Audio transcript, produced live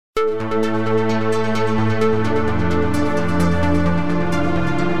Hello,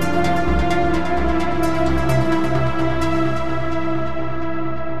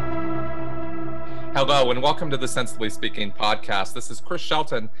 and welcome to the Sensibly Speaking podcast. This is Chris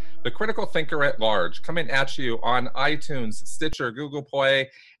Shelton, the critical thinker at large, coming at you on iTunes, Stitcher, Google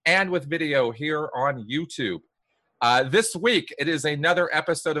Play, and with video here on YouTube. This week, it is another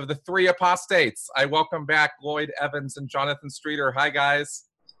episode of the Three Apostates. I welcome back Lloyd Evans and Jonathan Streeter. Hi, guys.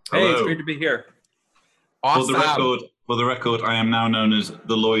 Hello. Hey, it's great to be here. Awesome. For the record, I am now known as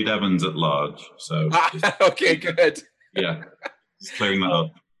the Lloyd Evans at large. So okay, good. Yeah, just clearing that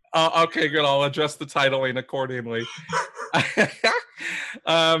up. Okay, good. I'll adjust the titling accordingly.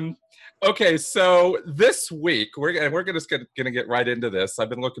 Okay, so this week, we're just going to get right into this. I've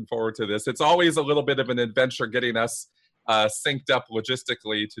been looking forward to this. It's always a little bit of an adventure getting us synced up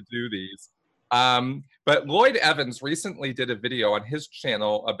logistically to do these. But Lloyd Evans recently did a video on his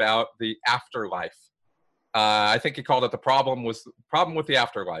channel about the afterlife. I think he called it the problem with the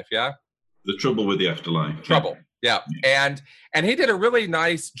afterlife, yeah? The trouble with the afterlife. Trouble. Yeah, and he did a really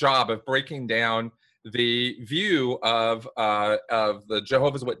nice job of breaking down the view of the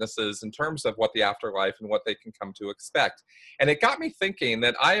Jehovah's Witnesses in terms of what the afterlife and what they can come to expect. And it got me thinking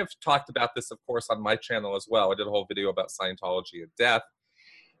that I have talked about this, of course, on my channel as well. I did a whole video about Scientology and death.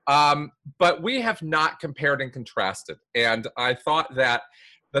 But we have not compared and contrasted. And I thought that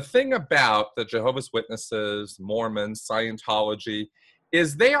the thing about the Jehovah's Witnesses, Mormons, Scientology,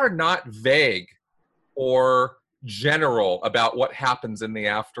 is they are not vague or general about what happens in the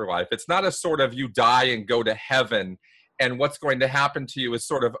afterlife. It's not a sort of you die and go to heaven and what's going to happen to you is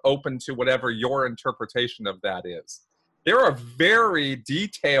sort of open to whatever your interpretation of that is. There are very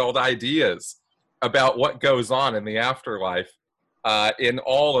detailed ideas about what goes on in the afterlife in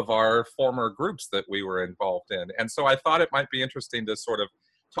all of our former groups that we were involved in. And so I thought it might be interesting to sort of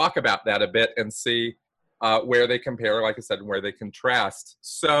talk about that a bit and see where they compare, like I said, and where they contrast.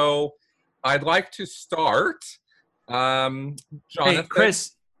 So I'd like to start. Jonathan. Hey,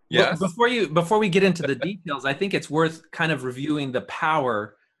 Chris, yes? Before we get into the details, I think it's worth kind of reviewing the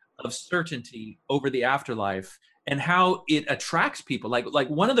power of certainty over the afterlife and how it attracts people. Like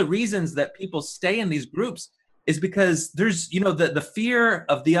one of the reasons that people stay in these groups is because there's, the fear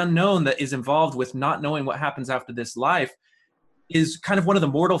of the unknown that is involved with not knowing what happens after this life is kind of one of the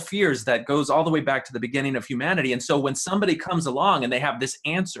mortal fears that goes all the way back to the beginning of humanity. And so when somebody comes along and they have this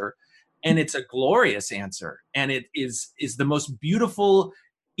answer, and it's a glorious answer, and it is the most beautiful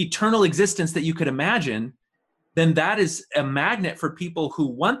eternal existence that you could imagine, then that is a magnet for people who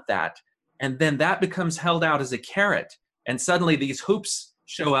want that. And then that becomes held out as a carrot. And suddenly these hoops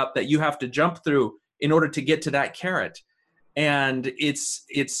show up that you have to jump through in order to get to that carrot. And it's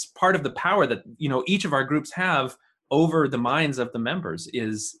part of the power that, each of our groups have over the minds of the members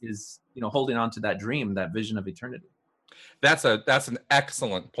is holding on to that dream, that vision of eternity. That's an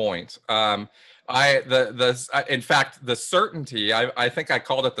excellent point. In fact, the certainty, I think I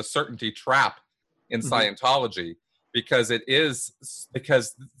called it the certainty trap in Scientology, because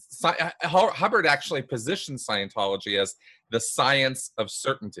Hubbard actually positioned Scientology as the science of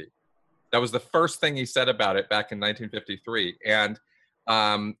certainty. That was the first thing he said about it back in 1953. And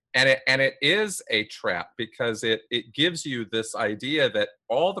it is a trap because it gives you this idea that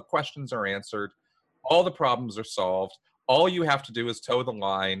all the questions are answered, all the problems are solved. All you have to do is toe the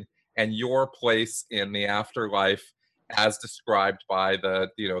line, and your place in the afterlife, as described by the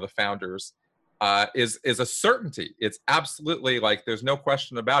founders, is a certainty. It's absolutely like there's no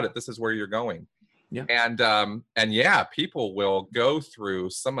question about it. This is where you're going. Yeah. And yeah, people will go through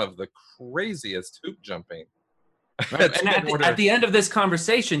some of the craziest hoop jumping. Right. And at the end of this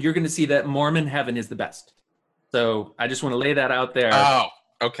conversation, you're going to see that Mormon heaven is the best. So I just want to lay that out there. Oh.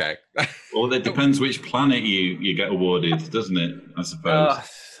 Okay. Well, it depends which planet you get awarded, doesn't it? I suppose.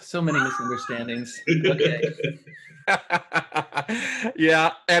 So many misunderstandings. Okay.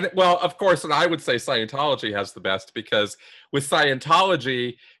 Yeah, and well, of course, and I would say Scientology has the best, because with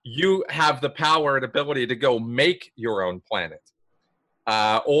Scientology, you have the power and ability to go make your own planet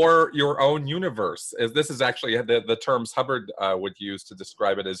or your own universe. As this is actually the terms Hubbard would use to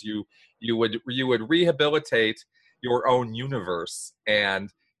describe it, as you would rehabilitate your own universe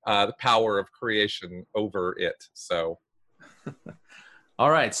and the power of creation over it. So, all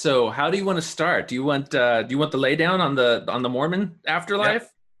right. So, how do you want to start? Do you want the laydown on the Mormon afterlife?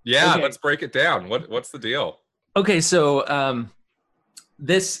 Yeah. Okay. Let's break it down. What's the deal? Okay. So,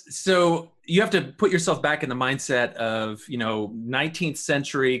 so you have to put yourself back in the mindset of 19th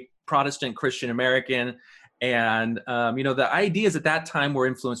century Protestant Christian American, And, the ideas at that time were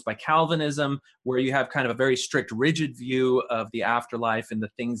influenced by Calvinism, where you have kind of a very strict, rigid view of the afterlife and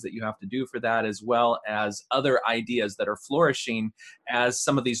the things that you have to do for that, as well as other ideas that are flourishing as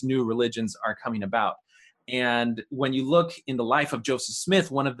some of these new religions are coming about. And when you look in the life of Joseph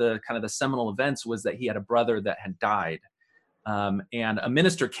Smith, one of the kind of the seminal events was that he had a brother that had died. And a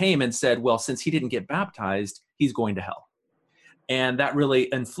minister came and said, well, since he didn't get baptized, he's going to hell. And that really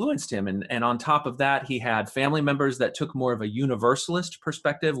influenced him. And on top of that, he had family members that took more of a universalist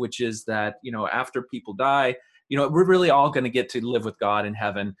perspective, which is that, after people die, we're really all going to get to live with God in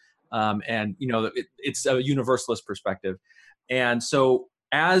heaven. It's a universalist perspective. And so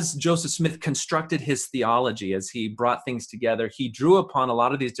as Joseph Smith constructed his theology, as he brought things together, he drew upon a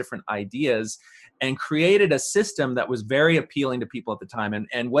lot of these different ideas and created a system that was very appealing to people at the time.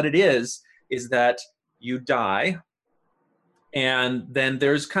 And what it is that you die, and then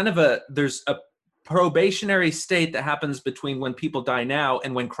there's a probationary state that happens between when people die now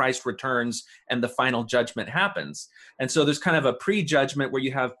and when Christ returns and the final judgment happens. And so there's kind of a pre-judgment where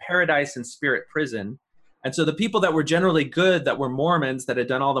you have paradise and spirit prison. And so the people that were generally good, that were Mormons, that had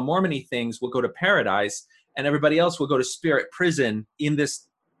done all the Mormon-y things, will go to paradise, and everybody else will go to spirit prison in this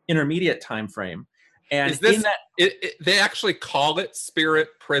intermediate time frame. And they actually call it spirit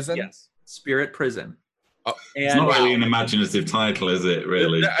prison? Yes, spirit prison. Oh, it's not really an imaginative title, is it?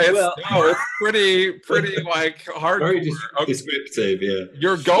 Really? It's pretty like hard. Very descriptive, yeah.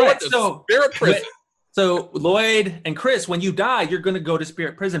 You're going to spirit prison. So Lloyd and Chris, when you die, you're going to go to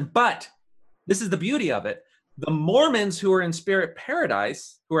spirit prison. But this is the beauty of it: the Mormons who are in spirit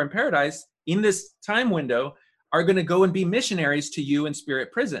paradise, in this time window, are going to go and be missionaries to you in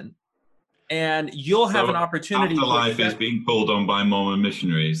spirit prison, and you'll have an opportunity. Afterlife is being pulled on by Mormon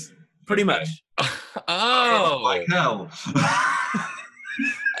missionaries. Pretty much. Oh, like hell.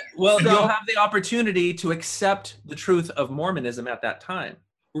 Well, you'll have the opportunity to accept the truth of Mormonism at that time.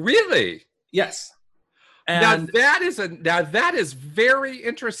 Really? Yes. And that is very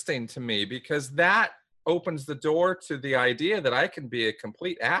interesting to me, because that opens the door to the idea that I can be a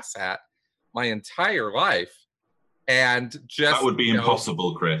complete asshat my entire life, and just that would be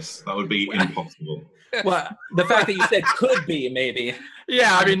impossible, Chris. That would be impossible. Well, the fact that you said could be, maybe.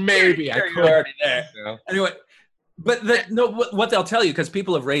 Yeah, I mean, maybe I could. You're already there. Yeah. Anyway, but what they'll tell you, because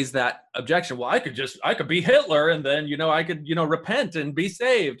people have raised that objection. Well, I could be Hitler, and then I could repent and be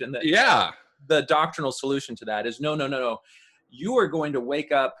saved. And the doctrinal solution to that is no. You are going to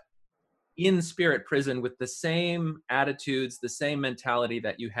wake up in spirit prison with the same attitudes, the same mentality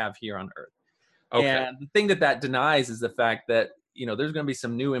that you have here on earth. Okay. And the thing that denies is the fact that there's going to be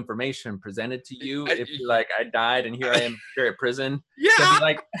some new information presented to you. If you're like, I died and here I am in spirit prison. Yeah. It'll be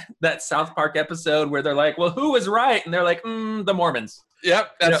like that South Park episode where they're like, well, who was right? And they're like, the Mormons.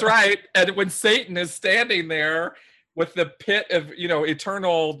 Yep, that's right. And when Satan is standing there with the pit of,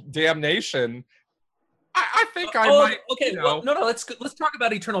 eternal damnation, I think I might. Okay. Well, no. Let's talk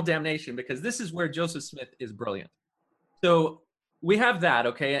about eternal damnation, because this is where Joseph Smith is brilliant. So we have that,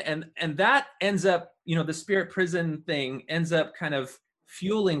 okay, and that ends up, the spirit prison thing ends up kind of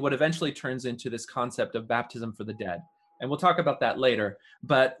fueling what eventually turns into this concept of baptism for the dead. And we'll talk about that later.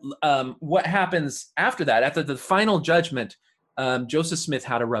 But what happens after that, after the final judgment, Joseph Smith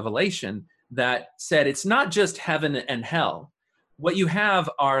had a revelation that said it's not just heaven and hell. What you have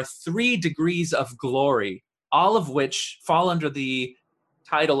are 3 degrees of glory, all of which fall under the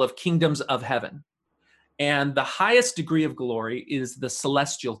title of kingdoms of heaven. And the highest degree of glory is the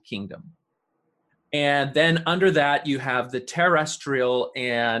celestial kingdom. And then under that, you have the terrestrial,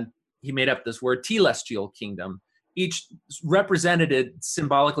 and he made up this word, telestial kingdom, each represented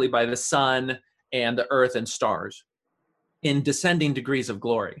symbolically by the sun and the earth and stars in descending degrees of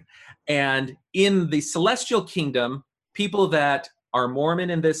glory. And in the celestial kingdom, people that are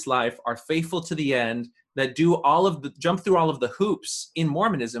Mormon in this life, are faithful to the end, that do jump through all of the hoops in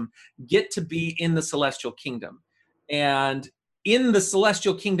Mormonism, get to be in the celestial kingdom. And in the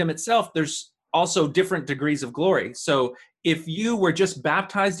celestial kingdom itself, there's also different degrees of glory. So if you were just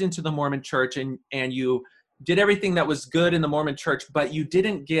baptized into the Mormon church and you did everything that was good in the Mormon church, but you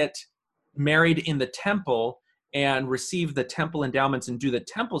didn't get married in the temple and receive the temple endowments and do the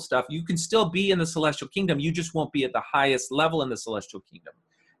temple stuff, you can still be in the celestial kingdom. You just won't be at the highest level in the celestial kingdom.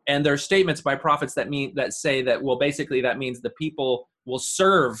 And there are statements by prophets that say that, well, basically that means the people will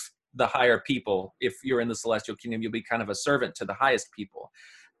serve the higher people. If you're in the celestial kingdom, you'll be kind of a servant to the highest people.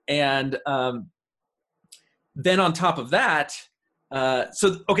 And then on top of that,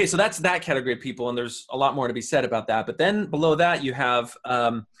 so that's that category of people, and there's a lot more to be said about that. But then below that, you have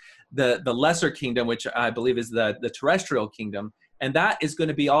the lesser kingdom, which I believe is the terrestrial kingdom. And that is going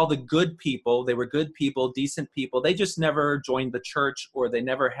to be all the good people. They were good people, decent people. They just never joined the church, or they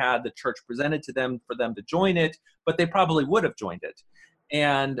never had the church presented to them for them to join it, but they probably would have joined it.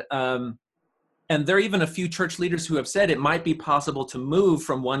 And there are even a few church leaders who have said it might be possible to move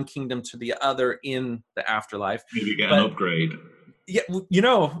from one kingdom to the other in the afterlife. Maybe get an upgrade.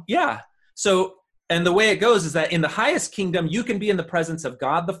 Yeah, yeah. So, and the way it goes is that in the highest kingdom, you can be in the presence of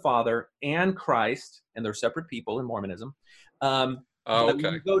God the Father and Christ, and they're separate people in Mormonism. But when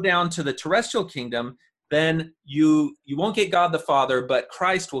you go down to the terrestrial kingdom, then you won't get God the Father, but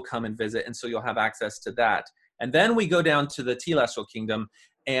Christ will come and visit, and so you'll have access to that. And then we go down to the telestial kingdom,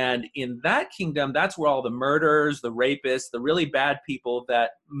 and in that kingdom, that's where all the murderers, the rapists, the really bad people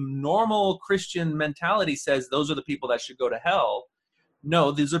that normal Christian mentality says those are the people that should go to hell.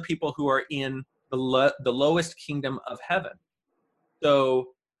 No, these are people who are in the lowest kingdom of heaven. So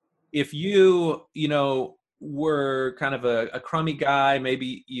if you were kind of a crummy guy,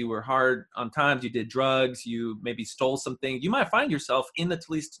 maybe you were hard on times, you did drugs, you maybe stole something, you might find yourself in the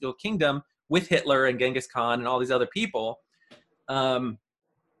telestial kingdom with Hitler and Genghis Khan and all these other people.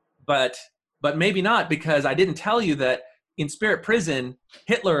 But maybe not, because I didn't tell you that in spirit prison,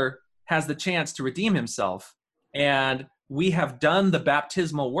 Hitler has the chance to redeem himself. And we have done the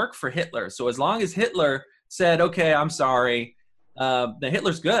baptismal work for Hitler. So as long as Hitler said, okay, I'm sorry, then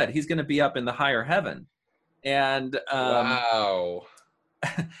Hitler's good. He's going to be up in the higher heaven. And wow.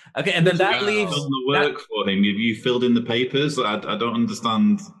 Okay, and then that leaves done the work for him. Have you filled in the papers? I don't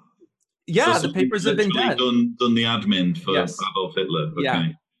understand. Yeah, so the papers have been done. Done the admin for Adolf Hitler. Okay. Yeah,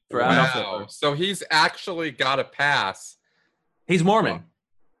 for Adolf Hitler. So he's actually got a pass. He's Mormon.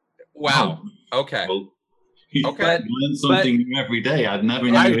 Wow. Okay. Well, okay. Learn something new every day. I never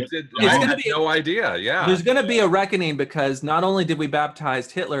knew. I had no idea. Yeah. There's going to be a reckoning, because not only did we baptize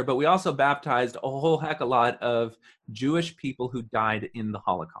Hitler, but we also baptized a whole heck of a lot of Jewish people who died in the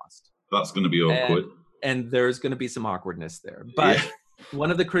Holocaust. That's going to be awkward. And there's going to be some awkwardness there. But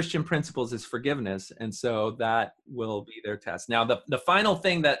one of the Christian principles is forgiveness. And so that will be their test. Now, the final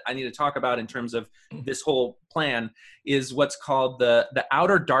thing that I need to talk about in terms of this whole plan is what's called the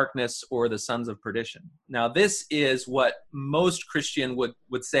outer darkness, or the sons of perdition. Now, this is what most Christian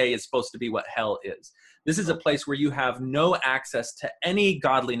would say is supposed to be what hell is. This is a place where you have no access to any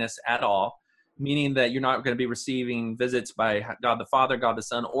godliness at all, meaning that you're not going to be receiving visits by God the Father, God the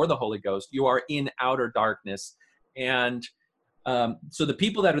Son, or the Holy Ghost. You are in outer darkness. And so the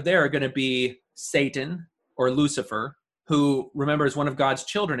people that are there are going to be Satan, or Lucifer, who, remember, is one of God's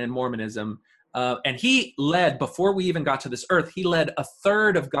children in Mormonism. And he led, before we even got to this earth, he led a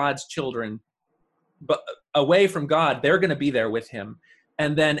third of God's children away from God. They're going to be there with him.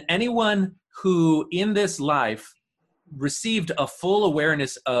 And then anyone who in this life received a full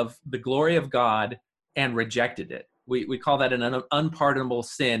awareness of the glory of God and rejected it. We call that an unpardonable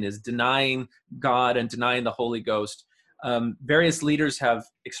sin, is denying God and denying the Holy Ghost. Various leaders have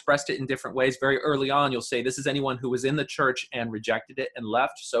expressed it in different ways. Very early on, you'll say this is anyone who was in the church and rejected it and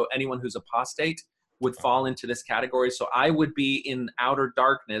left. So anyone who's apostate would fall into this category. So I would be in outer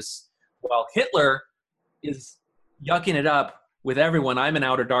darkness while Hitler is yucking it up with everyone. I'm in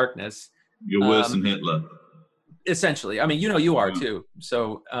outer darkness. You're worse than Hitler. Essentially. I mean, you are too.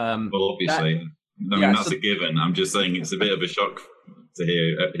 So, well, obviously, that's a given. I'm just saying it's a bit of a shock to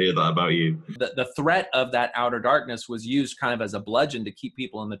hear that about you. The threat of that outer darkness was used kind of as a bludgeon to keep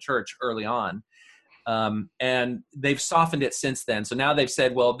people in the church early on. And they've softened it since then. So now they've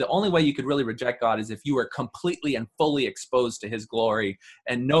said, well, the only way you could really reject God is if you were completely and fully exposed to his glory.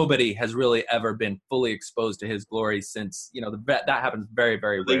 And nobody has really ever been fully exposed to his glory since, that happens very,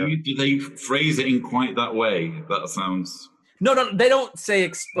 very rarely. Do they phrase it in quite that way? That sounds... No, they don't say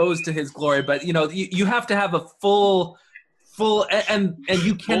exposed to his glory, but you have to have a full, and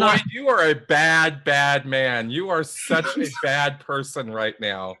you cannot. Boy, you are a bad man. You are such a bad person right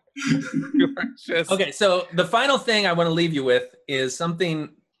now. You are just... Okay, so the final thing I want to leave you with is something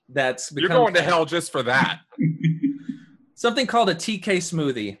that's become... You're going to hell just for that. Something called a TK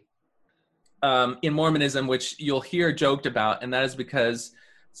smoothie in Mormonism, which you'll hear joked about, and that is because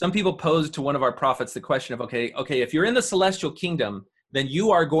some people posed to one of our prophets the question of, okay, if you're in the celestial kingdom, then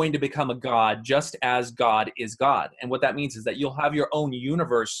you are going to become a god just as God is God. And what that means is that you'll have your own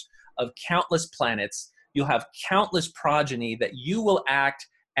universe of countless planets. You'll have countless progeny that you will act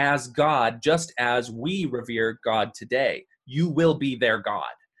as God, just as we revere God today. You will be their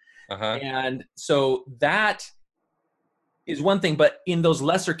God. Uh-huh. And so that is one thing, but in those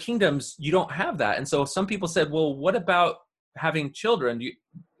lesser kingdoms, you don't have that. And so some people said, well, what about having children?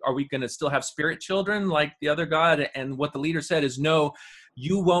 Are we going to still have spirit children like the other God? And what the leader said is, no,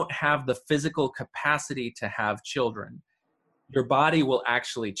 you won't have the physical capacity to have children. your body will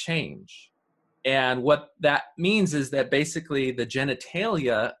actually change. And what that means is that basically the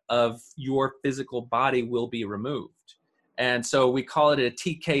genitalia of your physical body will be removed. And so we call it a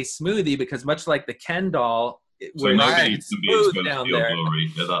TK smoothie, because much like the Ken doll, so nobody can be exposed to your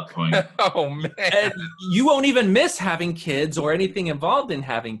glory at that point. Oh, man. And you won't even miss having kids or anything involved in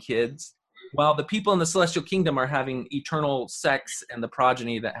having kids, while the people in the celestial kingdom are having eternal sex and the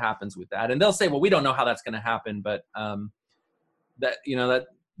progeny that happens with that. And they'll say, well, we don't know how that's going to happen, but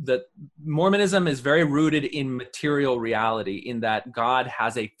that Mormonism is very rooted in material reality, in that God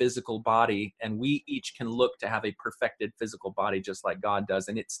has a physical body, and we each can look to have a perfected physical body just like God does.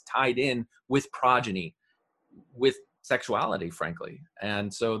 And it's tied in with progeny, with sexuality, frankly.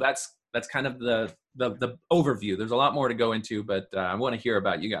 And so that's kind of the overview. There's a lot more to go into, but I want to hear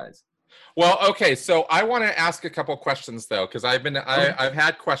about you guys. Well, okay, so I want to ask a couple questions though, because I've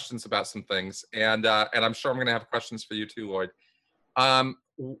had questions about some things, and I'm sure I'm going to have questions for you too, Lloyd.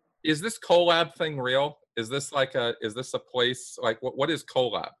 Is this collab thing real? Is this a place, like, what is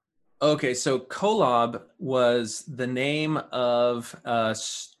collab? Okay, so collab was the name of a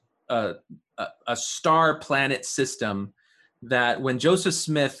star planet system that when Joseph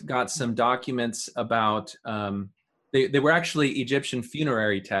Smith got some documents about, they were actually Egyptian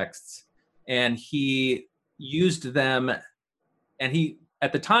funerary texts, and he used them, and he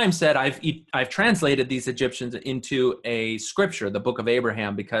at the time said, I've translated these Egyptians into a scripture, the Book of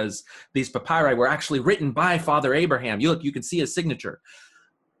Abraham, because these papyri were actually written by Father Abraham. You can see his signature.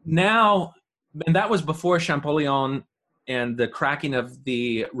 Now, and that was before Champollion and the cracking of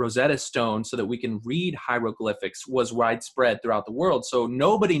the Rosetta Stone so that we can read hieroglyphics was widespread throughout the world. So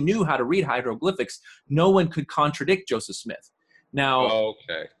nobody knew how to read hieroglyphics. No one could contradict Joseph Smith. Now,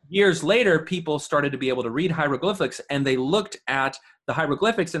 years later, people started to be able to read hieroglyphics, and they looked at the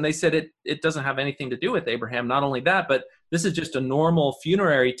hieroglyphics and they said it doesn't have anything to do with Abraham. Not only that, but this is just a normal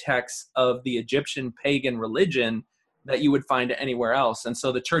funerary text of the Egyptian pagan religion that you would find anywhere else. And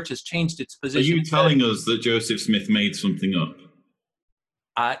so the church has changed its position. Are you telling us that Joseph Smith made something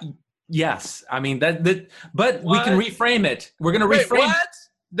up? Yes. I mean, but we can reframe it. We're going to reframe. What?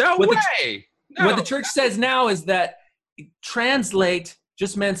 No way. What the church says now is that translate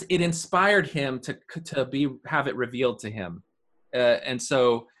just meant it inspired him to have it revealed to him. And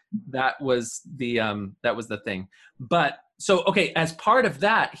so that was the thing. But so, okay, as part of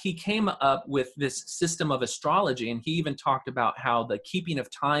that, he came up with this system of astrology, and he even talked about how the keeping of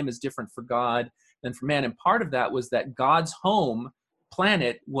time is different for God than for man. And part of that was that God's home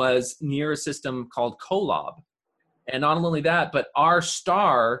planet was near a system called Kolob. And not only that, but our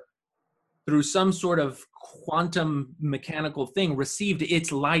star, through some sort of quantum mechanical thing, received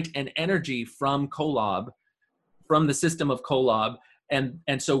its light and energy from Kolob, from the system of Kolob.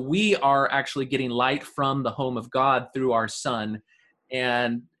 And so we are actually getting light from the home of God through our sun.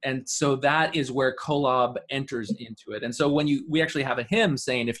 And so that is where Kolob enters into it. And so when we actually have a hymn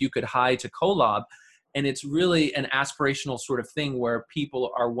saying, if you could hie to Kolob, and it's really an aspirational sort of thing where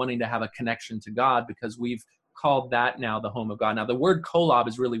people are wanting to have a connection to God, because we've called that now the home of God. Now the word Kolob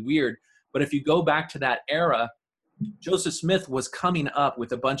is really weird, but if you go back to that era, Joseph Smith was coming up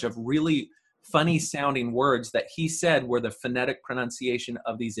with a bunch of really funny sounding words that he said were the phonetic pronunciation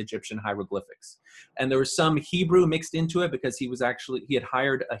of these Egyptian hieroglyphics. And there was some Hebrew mixed into it because he had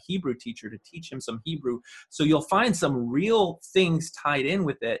hired a Hebrew teacher to teach him some Hebrew. So you'll find some real things tied in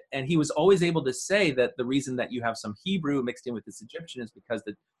with it. And he was always able to say that the reason that you have some Hebrew mixed in with this Egyptian is because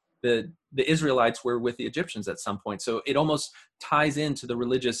the Israelites were with the Egyptians at some point. So it almost ties into the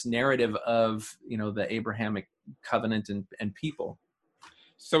religious narrative of, the Abrahamic covenant and people.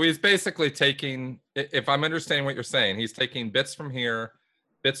 So he's basically taking, if I'm understanding what you're saying, he's taking bits from here,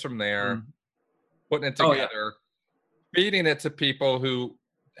 bits from there, putting it together, feeding it to people who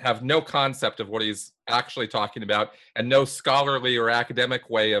have no concept of what he's actually talking about, and no scholarly or academic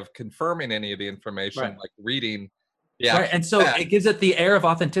way of confirming any of the information, like reading. Right, and so it gives it the air of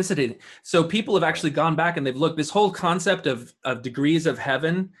authenticity. So people have actually gone back and they've looked. This whole concept of degrees of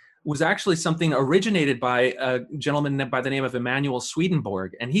heaven was actually something originated by a gentleman by the name of Emanuel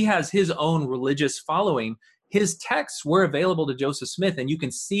Swedenborg, and he has his own religious following. His texts were available to Joseph Smith, and you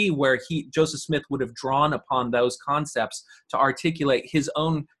can see where Joseph Smith would have drawn upon those concepts to articulate his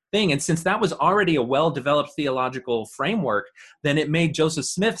own thing. And since that was already a well-developed theological framework, then it made Joseph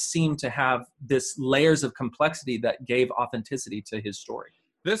Smith seem to have this layers of complexity that gave authenticity to his story.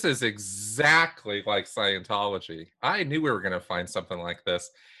 This is exactly like Scientology. I knew we were going to find something like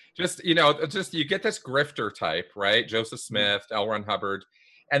this. Just you get this grifter type, right? Joseph Smith, L. Ron Hubbard,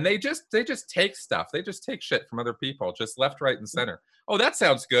 and they just take stuff. They just take shit from other people, just left, right, and center. Oh, that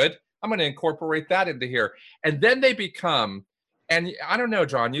sounds good. I'm going to incorporate that into here. And then they become And I don't know,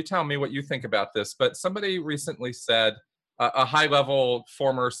 John, you tell me what you think about this, but somebody recently said, a high-level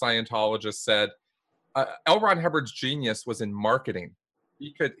former Scientologist said, L. Ron Hubbard's genius was in marketing.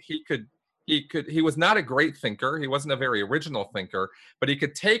 He was not a great thinker. He wasn't a very original thinker, but he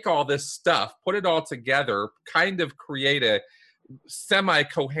could take all this stuff, put it all together, kind of create a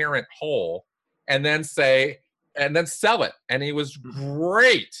semi-coherent whole, and then sell it. And he was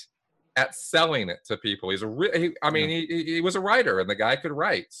great at selling it to people. He was a writer, and the guy could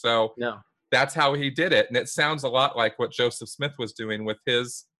write. So that's how he did it. And it sounds a lot like what Joseph Smith was doing with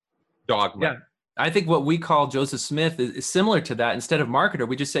his dogma. Yeah. I think what we call Joseph Smith is similar to that. Instead of marketer,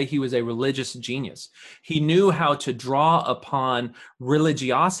 we just say he was a religious genius. He knew how to draw upon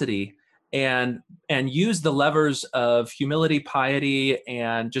religiosity and use the levers of humility, piety,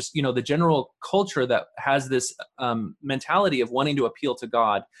 and just, the general culture that has this mentality of wanting to appeal to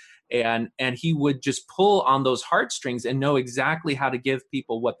God. And he would just pull on those heartstrings and know exactly how to give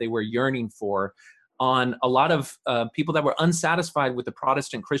people what they were yearning for. On a lot of people that were unsatisfied with the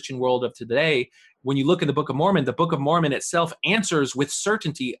Protestant Christian world of today, when you look in the Book of Mormon itself answers with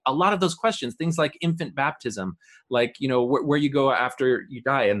certainty a lot of those questions, things like infant baptism, like, where you go after you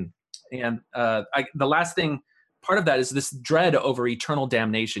die. And the last thing, part of that is this dread over eternal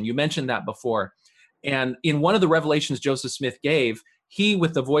damnation. You mentioned that before. And in one of the revelations Joseph Smith gave, he,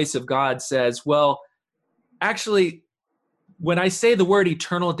 with the voice of God, says, well, actually, when I say the word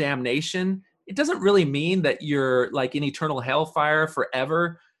eternal damnation, it doesn't really mean that you're like in eternal hellfire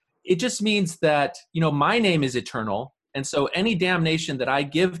forever. It just means that, my name is eternal. And so any damnation that I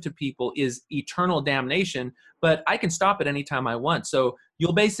give to people is eternal damnation, but I can stop at any time I want. So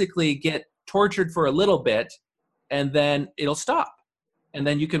you'll basically get tortured for a little bit and then it'll stop and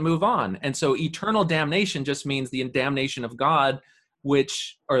then you can move on. And so eternal damnation just means the damnation of God,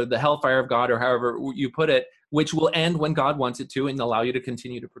 or the hellfire of God, or however you put it, which will end when God wants it to and allow you to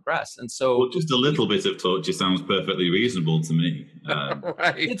continue to progress. And so just a little bit of torture sounds perfectly reasonable to me.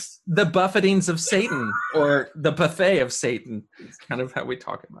 Right. It's the buffetings of Satan, or the buffet of Satan. It's kind of how we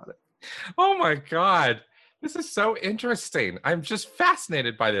talk about it. Oh my God. This is so interesting. I'm just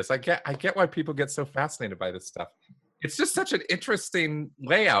fascinated by this. I get why people get so fascinated by this stuff. It's just such an interesting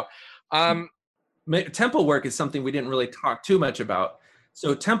layout. Temple work is something we didn't really talk too much about.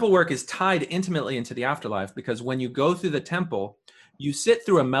 So temple work is tied intimately into the afterlife, because when you go through the temple, you sit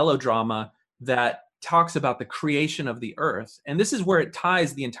through a melodrama that talks about the creation of the earth. And this is where it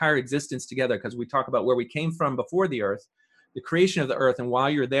ties the entire existence together, because we talk about where we came from before the earth, the creation of the earth, and while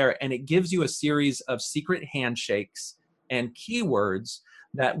you're there. And it gives you a series of secret handshakes and keywords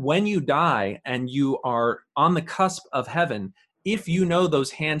that when you die and you are on the cusp of heaven, if you know those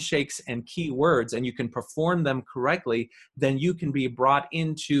handshakes and key words and you can perform them correctly, then you can be brought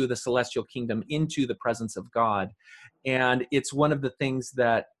into the celestial kingdom, into the presence of God. And it's one of the things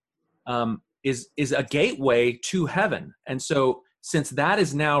that is a gateway to heaven. And so since that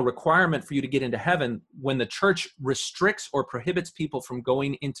is now a requirement for you to get into heaven, when the church restricts or prohibits people from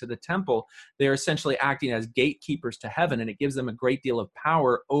going into the temple, they're essentially acting as gatekeepers to heaven, and it gives them a great deal of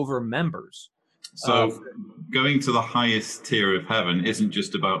power over members. So going to the highest tier of heaven isn't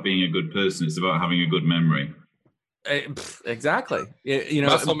just about being a good person, it's about having a good memory. Exactly.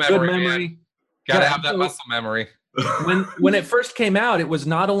 Muscle memory. Gotta have that muscle memory. When it first came out, it was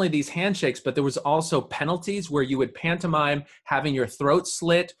not only these handshakes, but there was also penalties where you would pantomime having your throat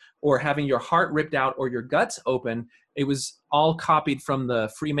slit or having your heart ripped out or your guts open. It was all copied from the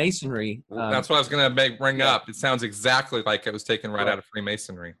Freemasonry. That's what I was going to bring up. It sounds exactly like it was taken right out of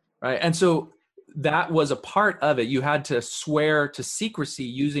Freemasonry. Right. And so that was a part of it. You had to swear to secrecy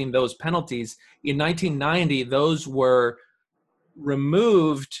using those penalties. In 1990, those were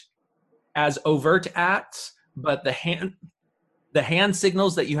removed as overt acts, but the hand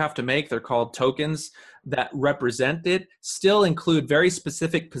signals that you have to make, they're called tokens that represent it, still include very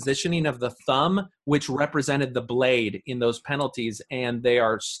specific positioning of the thumb, which represented the blade in those penalties, and they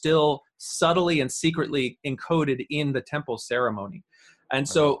are still subtly and secretly encoded in the temple ceremony. And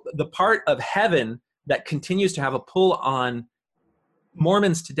so the part of heaven that continues to have a pull on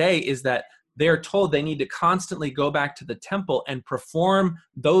Mormons today is that they're told they need to constantly go back to the temple and perform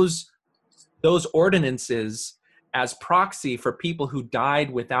those ordinances as proxy for people who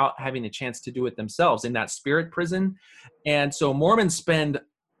died without having a chance to do it themselves in that spirit prison. And so Mormons spend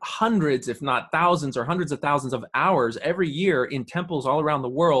hundreds, if not thousands or hundreds of thousands of hours every year in temples all around the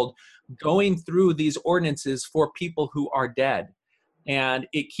world going through these ordinances for people who are dead. And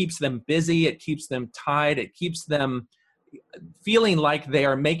it keeps them busy, it keeps them tied, it keeps them feeling like they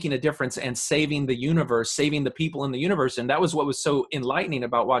are making a difference and saving the universe, saving the people in the universe. And that was what was so enlightening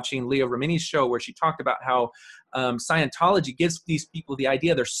about watching Leah Remini's show, where she talked about how Scientology gives these people the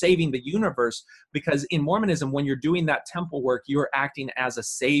idea they're saving the universe, because in Mormonism, when you're doing that temple work, you're acting as a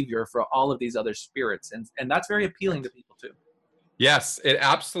savior for all of these other spirits. And that's very appealing to people too. Yes, it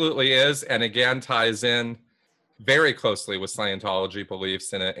absolutely is. And again, ties in very closely with Scientology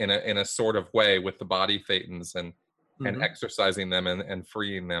beliefs in a sort of way with the body thetans and exercising them and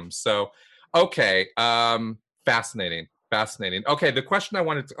freeing them. So, okay, fascinating. Okay, the question I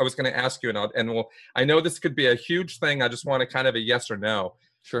was going to ask you, I know this could be a huge thing. I just want to kind of a yes or no.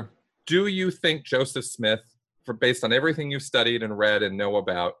 Sure. Do you think Joseph Smith, based on everything you've studied and read and know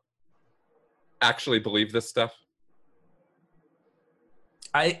about, actually believed this stuff?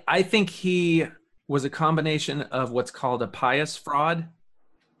 I think he was a combination of what's called a pious fraud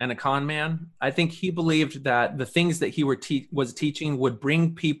and a con man. I think he believed that the things that he was teaching would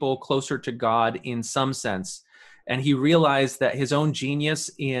bring people closer to God in some sense. And he realized that his own genius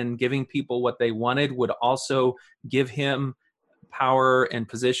in giving people what they wanted would also give him power and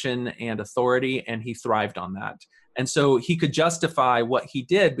position and authority, and he thrived on that. And so he could justify what he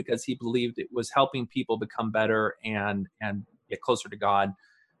did because he believed it was helping people become better and get closer to God.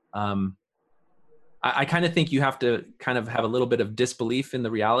 I kind of think you have to kind of have a little bit of disbelief in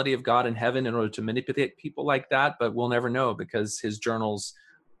the reality of God in heaven in order to manipulate people like that, but we'll never know because his journals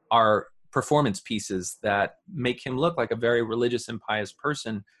are performance pieces that make him look like a very religious and pious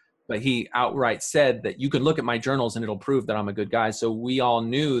person. But he outright said that you can look at my journals and it'll prove that I'm a good guy. So we all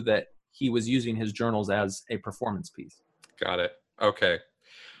knew that he was using his journals as a performance piece. Got it. Okay,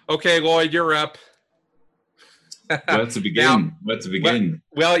 Lloyd, you're up. Where to begin?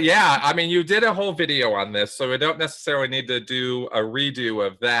 Well, yeah. I mean, you did a whole video on this, so we don't necessarily need to do a redo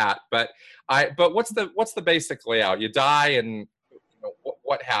of that. But what's the basic layout? You die, and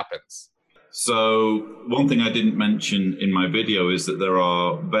what happens? So one thing I didn't mention in my video is that there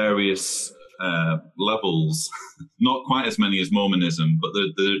are various levels, not quite as many as Mormonism, but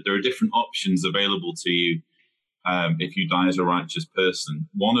there are different options available to you if you die as a righteous person.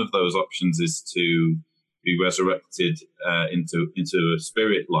 One of those options is to be resurrected into a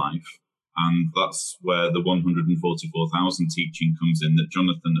spirit life, and that's where the 144,000 teaching comes in that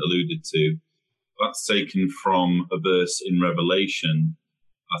Jonathan alluded to. That's taken from a verse in Revelation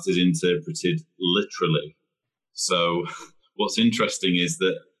that is interpreted literally. So what's interesting is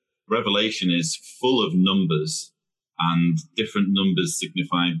that Revelation is full of numbers, and different numbers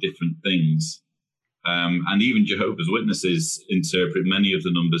signify different things. And even Jehovah's Witnesses interpret many of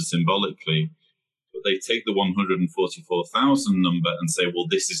the numbers symbolically. But they take the 144,000 number and say, well,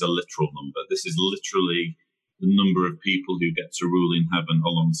 this is a literal number. This is literally the number of people who get to rule in heaven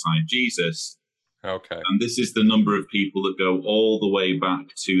alongside Jesus. Okay. And this is the number of people that go all the way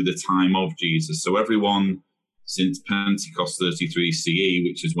back to the time of Jesus. So everyone since Pentecost 33 CE,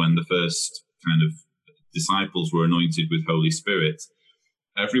 which is when the first kind of disciples were anointed with Holy Spirit,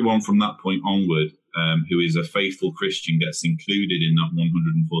 everyone from that point onward who is a faithful Christian gets included in that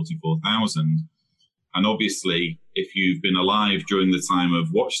 144,000. And obviously, if you've been alive during the time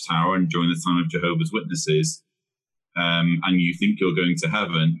of Watchtower and during the time of Jehovah's Witnesses, and you think you're going to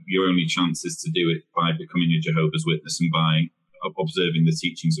heaven, your only chance is to do it by becoming a Jehovah's Witness and by observing the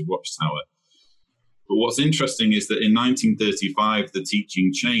teachings of Watchtower. But what's interesting is that in 1935, the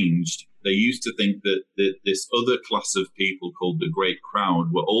teaching changed. They used to think that this other class of people called the Great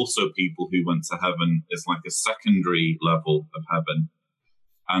Crowd were also people who went to heaven as like a secondary level of heaven.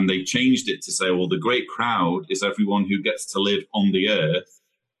 And they changed it to say, well, the Great Crowd is everyone who gets to live on the earth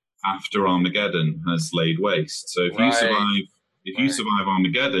after Armageddon has laid waste. So if you survive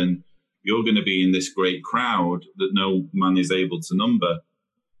Armageddon, you're going to be in this great crowd that no man is able to number,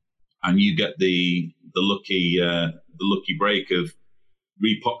 and you get the lucky break of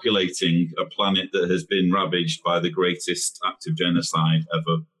repopulating a planet that has been ravaged by the greatest act of genocide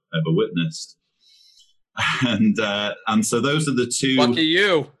ever witnessed. And so those are the two. Lucky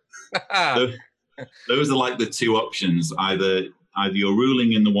you. Those are like the two options. Either you're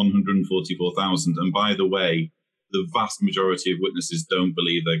ruling in the 144,000, and by the way, the vast majority of witnesses don't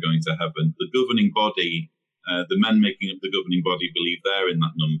believe they're going to heaven. The governing body, the men making up the governing body, believe they're in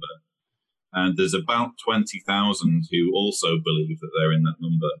that number. And there's about 20,000 who also believe that they're in that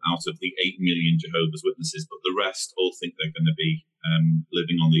number out of the 8 million Jehovah's Witnesses, but the rest all think they're going to be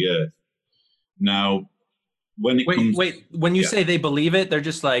living on the earth. Now, when you say they believe it, they're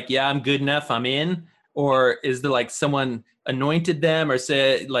just like, yeah, I'm good enough, I'm in? Or is there like someone anointed them or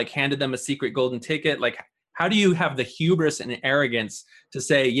handed them a secret golden ticket? Like, how do you have the hubris and arrogance to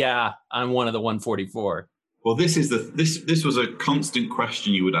say, yeah, I'm one of the 144? Well, this was a constant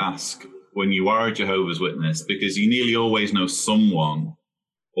question you would ask when you are a Jehovah's Witness, because you nearly always know someone,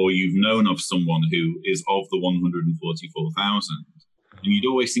 or you've known of someone who is of the 144,000. And you'd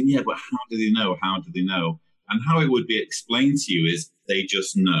always think, yeah, but how do they know? How do they know? And how it would be explained to you is they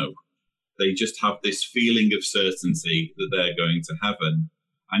just know. They just have this feeling of certainty that they're going to heaven.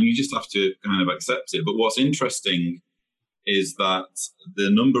 And you just have to kind of accept it. But what's interesting is that the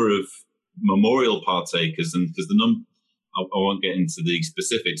number of memorial partakers, and because I won't get into the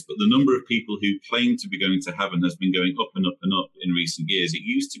specifics, but the number of people who claim to be going to heaven has been going up and up and up in recent years. It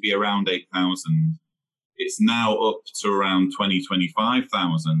used to be around 8,000. It's now up to around 20,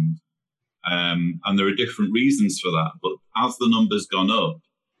 25,000. And there are different reasons for that. But as the number's gone up,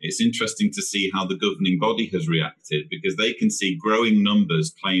 it's interesting to see how the governing body has reacted, because they can see growing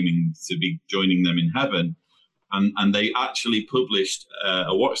numbers claiming to be joining them in heaven. And they actually published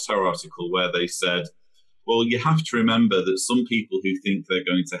a Watchtower article where they said, well, you have to remember that some people who think they're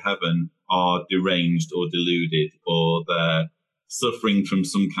going to heaven are deranged or deluded, or they're suffering from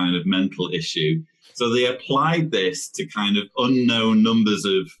some kind of mental issue. So they applied this to kind of unknown numbers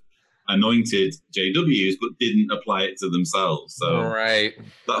of anointed JWs, but didn't apply it to themselves. So right,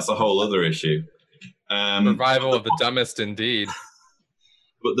 that's a whole other issue. Survival of the dumbest indeed.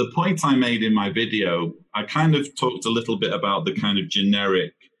 But the point I made in my video, I kind of talked a little bit about the kind of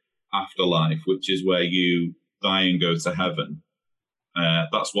generic afterlife, which is where you die and go to heaven.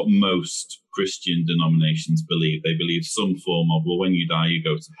 That's what most Christian denominations believe. They believe some form of, well, when you die, you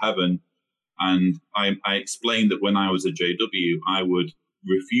go to heaven. And I explained that when I was a JW, I would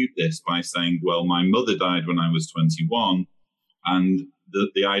refute this by saying, well, my mother died when I was 21, and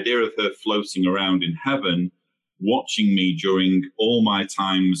the idea of her floating around in heaven, watching me during all my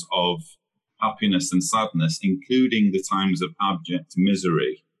times of happiness and sadness, including the times of abject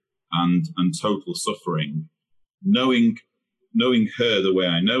misery and total suffering, knowing her the way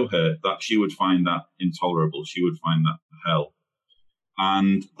I know her, that she would find that intolerable. She would find that hell.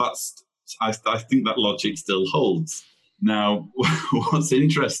 And I think that logic still holds. Now, what's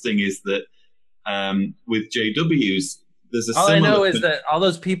interesting is that with JWs, there's a all I know is thing. that all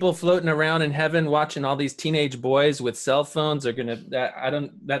those people floating around in heaven watching all these teenage boys with cell phones are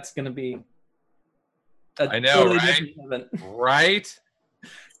that's gonna be I know, totally right? Right?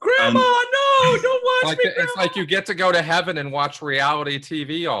 Grandma, no, don't watch me. It's like you get to go to heaven and watch reality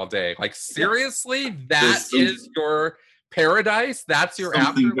TV all day. Like, seriously, that is your paradise? That's your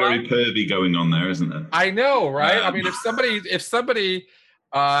something afterlife? Very pervy going on there, isn't it? I know, right? I mean, if somebody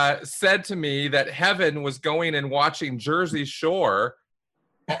said to me that heaven was going and watching Jersey Shore,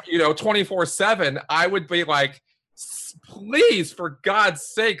 24/7, I would be like, please, for God's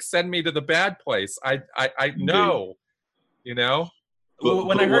sake, send me to the bad place. I know, Well,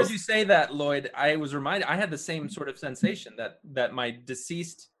 when I heard you say that, Lloyd, I was reminded, I had the same sort of sensation that my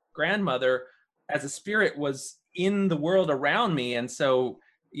deceased grandmother as a spirit was in the world around me. And so,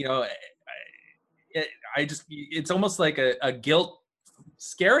 it's almost like a guilt,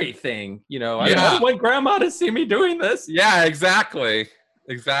 scary thing, I don't want grandma to see me doing this. Yeah, exactly.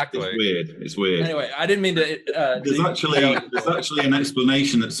 It's weird. Anyway, I didn't mean to. There's actually an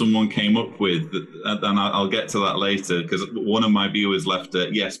explanation that someone came up with, and I'll get to that later, because one of my viewers left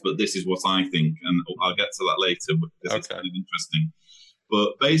it. Yes, but this is what I think, and I'll get to that later because it's kind of interesting.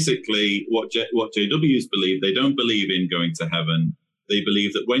 But basically, what JWs believe, they don't believe in going to heaven. They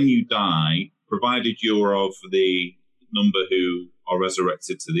believe that when you die, provided you're of the number who are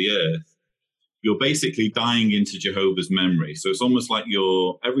resurrected to the earth, you're basically dying into Jehovah's memory. So it's almost like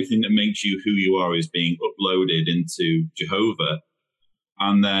everything that makes you who you are is being uploaded into Jehovah.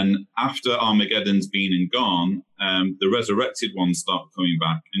 And then after Armageddon's been and gone, the resurrected ones start coming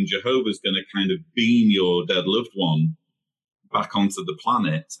back, and Jehovah's going to kind of beam your dead loved one back onto the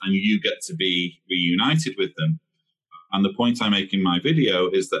planet, and you get to be reunited with them. And the point I make in my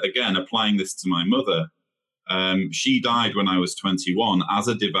video is that, again, applying this to my mother, she died when I was 21 as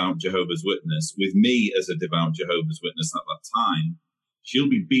a devout Jehovah's Witness, with me as a devout Jehovah's Witness at that time. She'll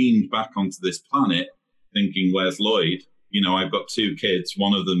be beamed back onto this planet thinking, where's Lloyd? I've got two kids.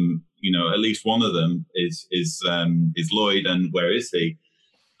 One of them, at least one of them is Lloyd, and where is he?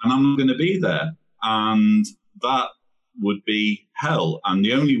 And I'm not going to be there. And that would be hell. And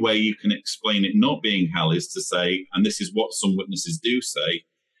the only way you can explain it not being hell is to say, and this is what some witnesses do say,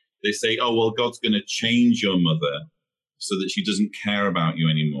 they say, oh, well, God's going to change your mother so that she doesn't care about you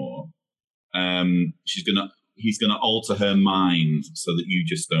anymore. He's going to alter her mind so that you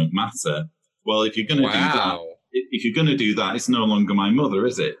just don't matter. Well, if you're going to do that, it's no longer my mother,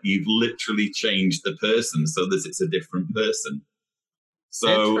 is it? You've literally changed the person so that it's a different person.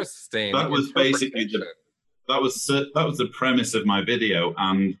 So that was basically that was the premise of my video,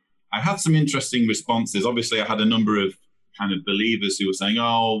 and I had some interesting responses. Obviously, I had a number of kind of believers who were saying,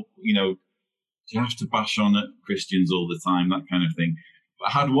 "Oh, do you have to bash on at Christians all the time?" That kind of thing. But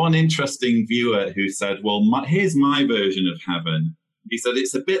I had one interesting viewer who said, "Well, here's my version of heaven." He said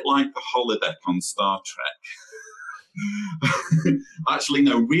it's a bit like the holodeck on Star Trek. Actually,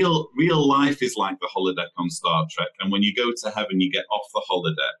 no, real life is like the holodeck on Star Trek, and when you go to heaven, you get off the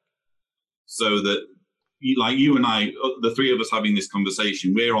holodeck. So that, like you and I, the three of us having this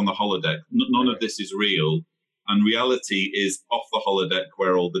conversation, we're on the holodeck. None of this is real, and reality is off the holodeck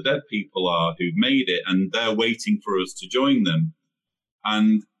where all the dead people are who've made it, and they're waiting for us to join them.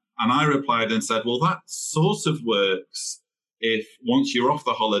 And I replied and said, well, that sort of works if once you're off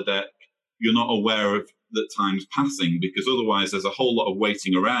the holodeck, you're not aware of that time's passing, because otherwise there's a whole lot of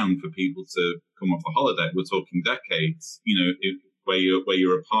waiting around for people to come off the holodeck. We're talking decades, where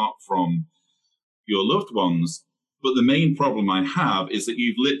you're apart from your loved ones. But the main problem I have is that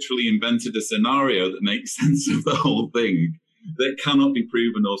you've literally invented a scenario that makes sense of the whole thing that cannot be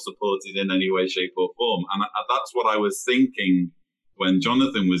proven or supported in any way, shape, or form. And that's what I was thinking when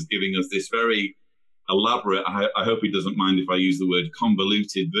Jonathan was giving us this very elaborate, I hope he doesn't mind if I use the word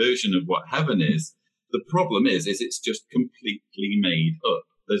convoluted version of what heaven is. The problem is it's just completely made up.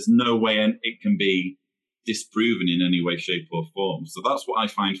 There's no way it can be disproven in any way, shape, or form. So that's what I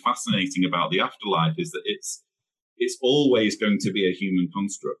find fascinating about the afterlife, is that it's always going to be a human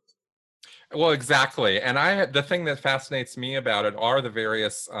construct. Well, exactly. And the thing that fascinates me about it are the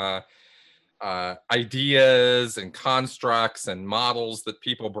various ideas and constructs and models that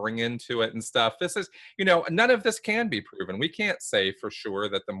people bring into it and stuff. This is, none of this can be proven. We can't say for sure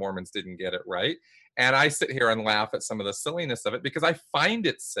that the Mormons didn't get it right. And I sit here and laugh at some of the silliness of it because I find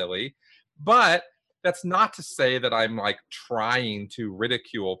it silly. But that's not to say that I'm like trying to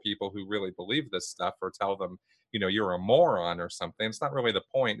ridicule people who really believe this stuff or tell them, you're a moron or something. It's not really the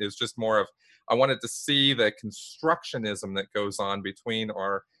point. It's just more of, I wanted to see the constructionism that goes on between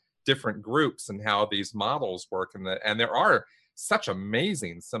our different groups and how these models work. And there are such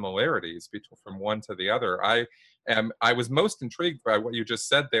amazing similarities from one to the other. I was most intrigued by what you just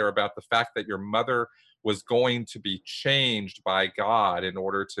said there about the fact that your mother was going to be changed by God in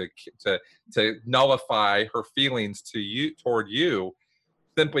order to nullify her feelings toward you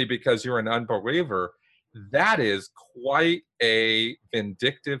simply because you're an unbeliever. That is quite a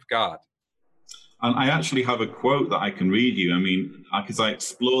vindictive God. And I actually have a quote that I can read you. I mean, because I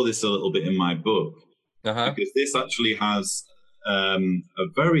explore this a little bit in my book, because this actually has a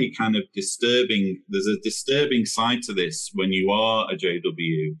very kind of there's a disturbing side to this when you are a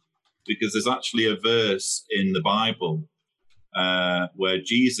JW, because there's actually a verse in the Bible where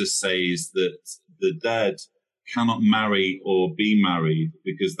Jesus says that the dead cannot marry or be married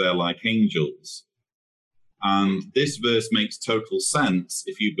because they're like angels. And this verse makes total sense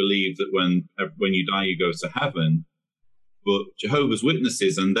if you believe that when you die, you go to heaven. But Jehovah's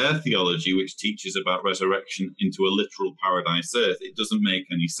Witnesses and their theology, which teaches about resurrection into a literal paradise earth, it doesn't make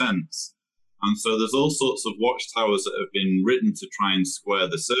any sense. And so there's all sorts of watchtowers that have been written to try and square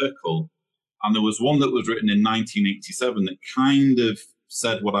the circle. And there was one that was written in 1987 that kind of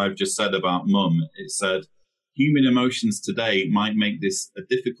said what I've just said about Mum. It said, human emotions today might make this a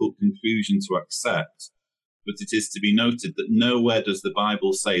difficult conclusion to accept, but it is to be noted that nowhere does the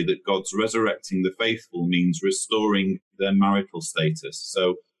Bible say that God's resurrecting the faithful means restoring their marital status.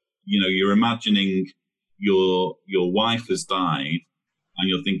 So, you're imagining your wife has died and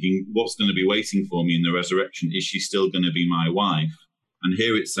you're thinking, what's going to be waiting for me in the resurrection? Is she still going to be my wife? And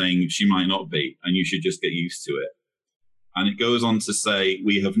here it's saying she might not be, and you should just get used to it. And it goes on to say,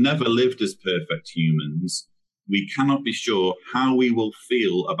 we have never lived as perfect humans. We cannot be sure how we will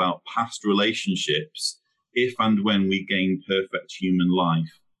feel about past relationships if and when we gain perfect human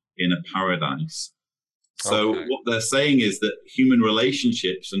life in a paradise. So what they're saying is that human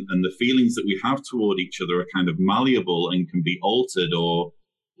relationships and the feelings that we have toward each other are kind of malleable and can be altered or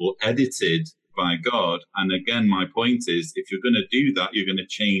edited by God. And again, my point is, if you're going to do that, you're going to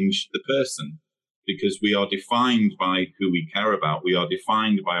change the person, because we are defined by who we care about. We are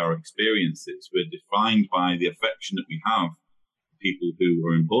defined by our experiences. We're defined by the affection that we have for people who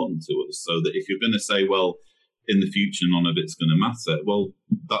are important to us. So that if you're going to say, well, in the future, none of it's going to matter, well,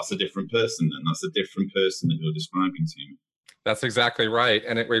 that's a different person, and that's a different person that you're describing to me. That's exactly right.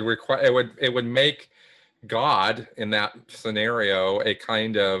 And it would make God in that scenario a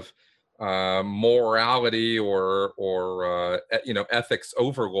kind of morality or ethics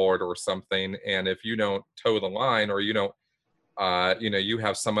overlord or something. And if you don't toe the line, or you don't you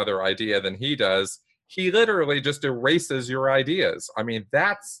have some other idea than he does, he literally just erases your ideas. I mean,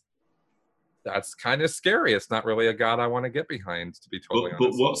 that's That's kind of scary. It's not really a God I want to get behind, to be totally But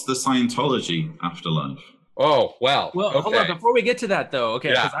honest. what's the Scientology afterlife? Oh, well, Well, okay. hold on. Before we get to that, though, okay,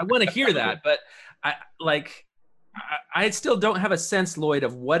 Yeah. because I want to hear that, but I still don't have a sense, Lloyd,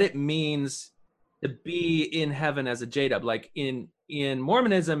 of what it means to be in heaven as a J-dub. Like in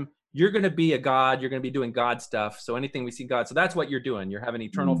Mormonism, you're going to be a God. You're going to be doing God stuff. So anything we see God. So that's what you're doing. You're having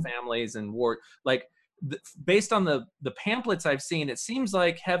eternal families and war. Like based on the pamphlets I've seen, it seems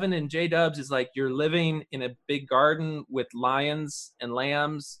like heaven in J-dubs is like you're living in a big garden with lions and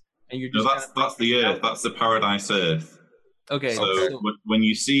lambs, and you're No, just that's the earth. That's the paradise earth. Okay. So when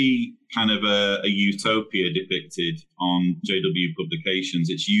you see kind of a utopia depicted on JW publications,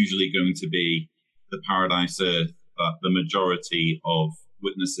 it's usually going to be the paradise earth that the majority of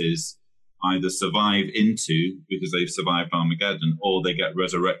witnesses either survive into because they've survived Armageddon, or they get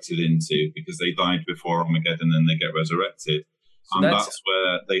resurrected into because they died before Armageddon and they get resurrected. So and that's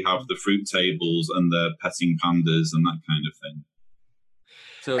where they have the fruit tables and the petting pandas and that kind of thing.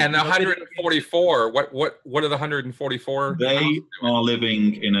 So and the 144, what are the 144? They are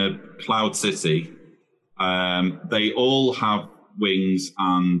living in a cloud city. They all have wings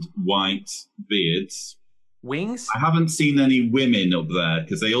and white beards. Wings? I haven't seen any women up there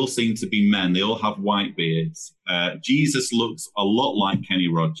because they all seem to be men. They all have white beards. Jesus looks a lot like Kenny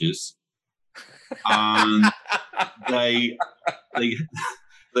Rogers. And they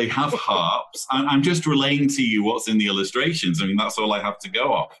have harps. I'm just relaying to you what's in the illustrations. I mean, that's all I have to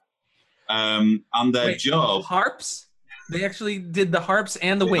go off. And their job... Harps? They actually did the harps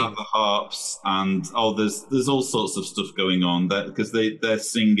and the wings. The harps, and there's all sorts of stuff going on there because they're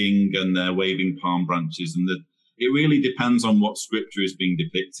singing and they're waving palm branches, and it really depends on what scripture is being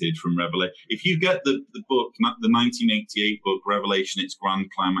depicted from Revelation. If you get the book, the 1988 book, Revelation, Its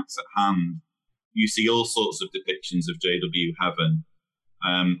Grand Climax at Hand, you see all sorts of depictions of JW Heaven.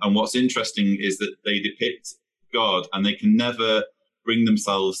 And what's interesting is that they depict God, and they can never bring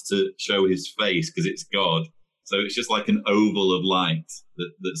themselves to show his face because it's God. So it's just like an oval of light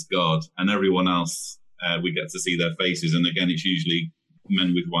that's God, and everyone else, we get to see their faces. And again, it's usually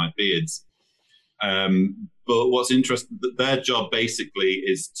men with white beards. But what's interesting, their job basically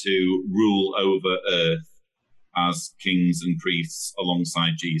is to rule over earth as kings and priests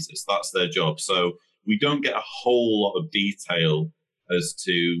alongside Jesus. That's their job. So we don't get a whole lot of detail as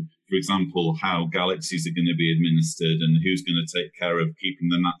to, for example, how galaxies are going to be administered and who's going to take care of keeping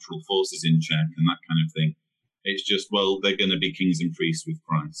the natural forces in check and that kind of thing. It's just, well, they're going to be kings and priests with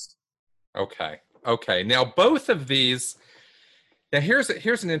Christ. Okay. Now, both of these. Now, here's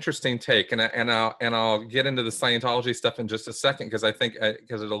an interesting take, and I'll get into the Scientology stuff in just a second because I think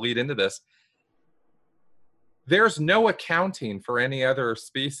because it'll lead into this. There's no accounting for any other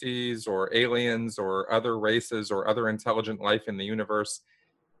species or aliens or other races or other intelligent life in the universe.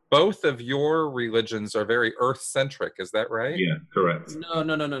 Both of your religions are very Earth-centric. Is that right? Yeah, correct.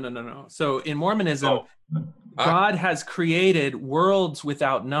 No. So in Mormonism, God has created worlds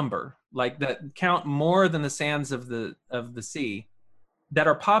without number, like that count more than the sands of the sea, that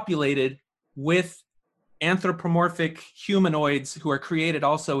are populated with anthropomorphic humanoids who are created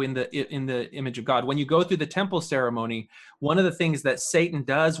also in the image of God. When you go through the temple ceremony, one of the things that Satan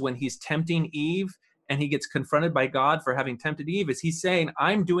does when he's tempting Eve and he gets confronted by God for having tempted Eve is he's saying,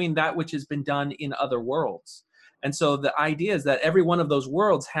 I'm doing that which has been done in other worlds. And so the idea is that every one of those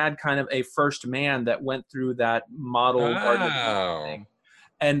worlds had kind of a first man that went through that model thing.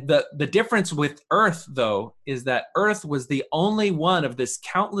 And the difference with Earth, though, is that Earth was the only one of this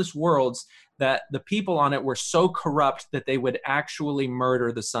countless worlds that the people on it were so corrupt that they would actually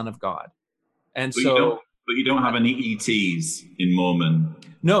murder the Son of God. And but you don't have any ETs in Mormon.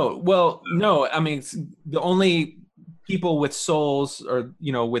 No. I mean, the only people with souls or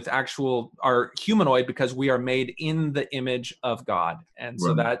with actual are humanoid because we are made in the image of God. And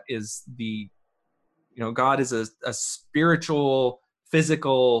so that is God is a spiritual,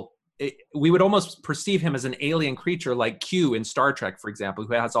 physical, we would almost perceive him as an alien creature like Q in Star Trek, for example,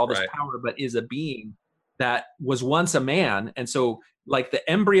 who has all this power but is a being that was once a man. And so like the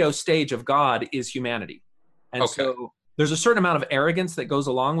embryo stage of God is humanity. And so there's a certain amount of arrogance that goes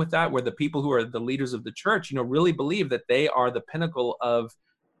along with that, where the people who are the leaders of the church, really believe that they are the pinnacle of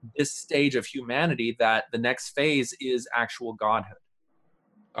this stage of humanity, that the next phase is actual godhood.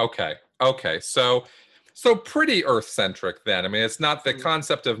 Okay. So pretty Earth-centric then. I mean, it's not the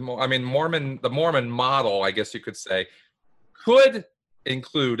concept of, the Mormon model, I guess you could say, could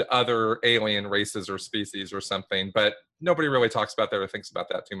include other alien races or species or something, but nobody really talks about that or thinks about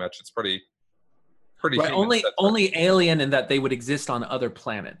that too much. It's pretty right, only alien in that they would exist on other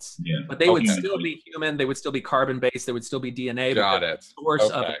planets. Yeah. But they would still be human, they would still be carbon-based, there would still be DNA. Got it. The source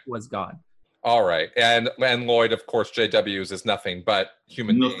of it was God. All right. And Lloyd, of course, JWs is nothing but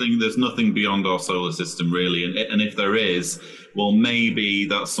human beings. There's nothing beyond our solar system, really. And if there is, well, maybe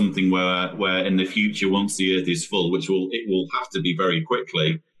that's something where in the future, once the Earth is full, it will have to be very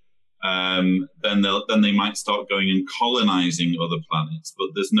quickly, then they might start going and colonizing other planets. But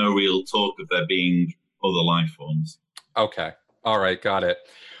there's no real talk of there being other life forms. Okay. All right. Got it.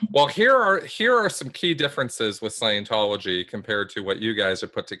 Well, here are some key differences with Scientology compared to what you guys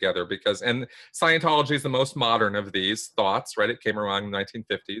have put together, and Scientology is the most modern of these thoughts, right? It came around in the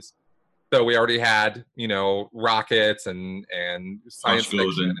 1950s. So we already had, rockets and science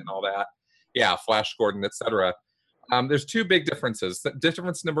fiction and all that. Yeah, Flash Gordon, etc. There's two big differences.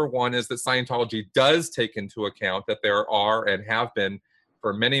 Difference number one is that Scientology does take into account that there are and have been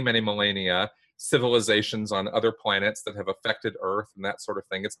for many, many millennia civilizations on other planets that have affected Earth and that sort of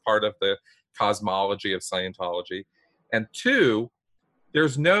thing. It's part of the cosmology of Scientology. And two,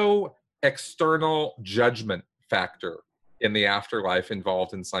 there's no external judgment factor in the afterlife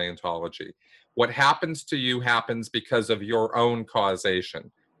involved in Scientology. What happens to you happens because of your own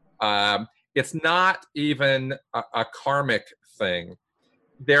causation. It's not even a karmic thing.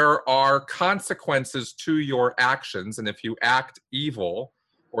 There are consequences to your actions, and if you act evil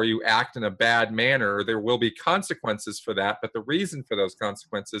or you act in a bad manner, there will be consequences for that. But the reason for those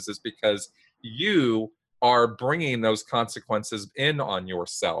consequences is because you are bringing those consequences in on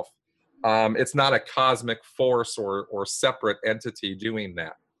yourself. It's not a cosmic force or separate entity doing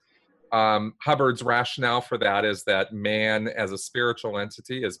that. Hubbard's rationale for that is that man as a spiritual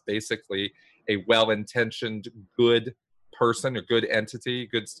entity is basically a well-intentioned good person or good entity,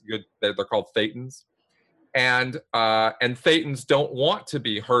 good they're called thetans. And thetans don't want to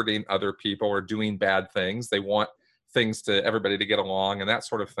be hurting other people or doing bad things. They want everybody to get along and that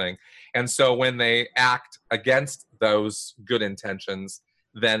sort of thing. And so when they act against those good intentions,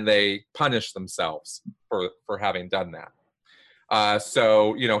 then they punish themselves for having done that.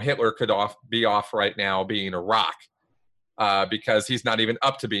 So Hitler could be off right now being a rock because he's not even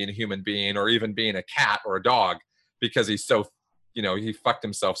up to being a human being or even being a cat or a dog, because he's so he fucked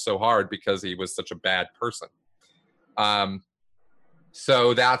himself so hard because he was such a bad person.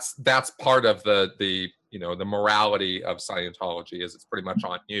 So that's part of the morality of Scientology, is it's pretty much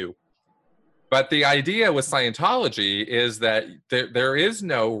on you. But the idea with Scientology is that there is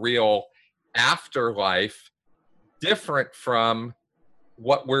no real afterlife different from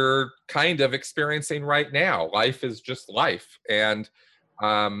what we're kind of experiencing right now. Life is just life. And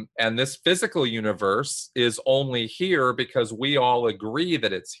this physical universe is only here because we all agree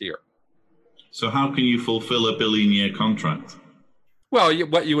that it's here. So how can you fulfill a billion-year contract? Well,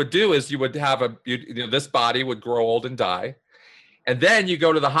 what you would do is you would have this body would grow old and die. And then you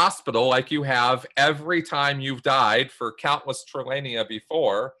go to the hospital like you have every time you've died for countless trillinia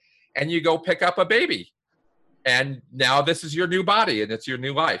before, and you go pick up a baby. And now this is your new body and it's your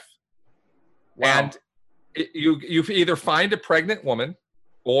new life. Wow. And you either find a pregnant woman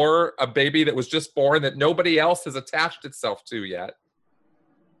or a baby that was just born that nobody else has attached itself to yet.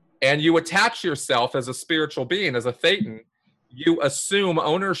 And you attach yourself as a spiritual being, as a thetan. You assume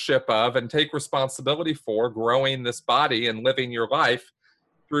ownership of and take responsibility for growing this body and living your life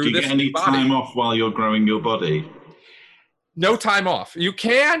through this body. Do you get any time off while you're growing your body? No time off. You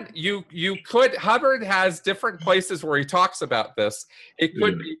could. Hubbard has different places where he talks about this. It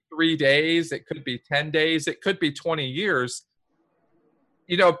could be 3 days. It could be 10 days. It could be 20 years.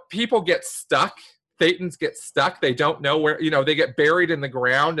 People get stuck. Thetans get stuck. They don't know where, they get buried in the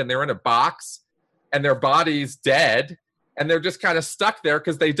ground and they're in a box and their body's dead and they're just kind of stuck there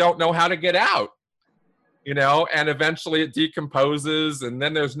because they don't know how to get out, and eventually it decomposes and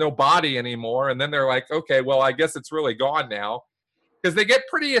then there's no body anymore. And then they're like, okay, well, I guess it's really gone now, because they get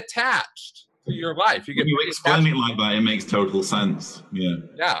pretty attached to your life. When you explain it like that, it makes total sense. Yeah.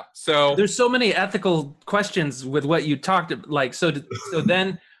 Yeah. So there's so many ethical questions with what you talked about. Like, so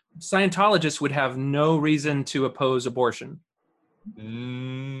then Scientologists would have no reason to oppose abortion.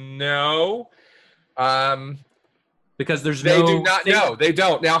 No. Because they do not. No, they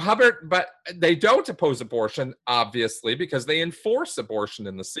don't. Now, Hubbard, but they don't oppose abortion, obviously, because they enforce abortion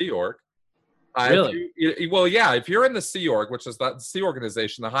in the Sea Org. Really? Well, yeah. If you're in the Sea Org, which is the Sea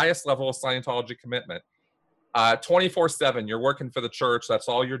Organization, the highest level of Scientology commitment, 24/7, you're working for the church. That's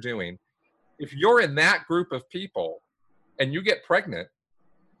all you're doing. If you're in that group of people and you get pregnant,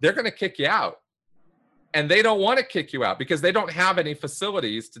 they're going to kick you out. And they don't want to kick you out because they don't have any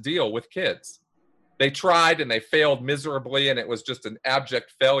facilities to deal with kids. They tried and they failed miserably, and it was just an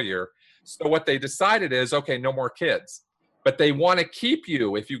abject failure. So what they decided is, okay, no more kids. But they want to keep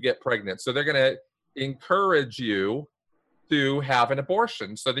you if you get pregnant. So they're going to encourage you to have an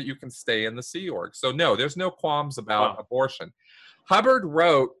abortion so that you can stay in the Sea Org. So no, there's no qualms about abortion. Hubbard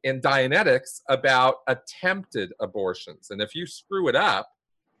wrote in Dianetics about attempted abortions. And if you screw it up,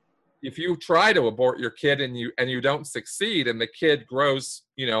 if you try to abort your kid and you don't succeed and the kid grows,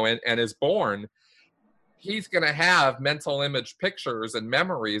 and is born, he's going to have mental image pictures and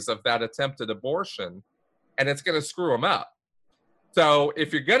memories of that attempted abortion, and it's going to screw him up. So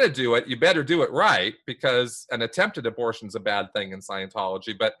if you're going to do it, you better do it right, because an attempted abortion is a bad thing in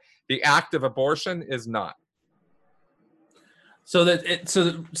Scientology, but the act of abortion is not. So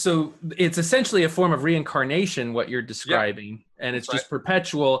so it's essentially a form of reincarnation, what you're describing, and it's just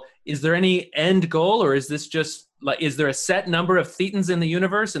perpetual. Is there any end goal, or is this just like, is there a set number of thetans in the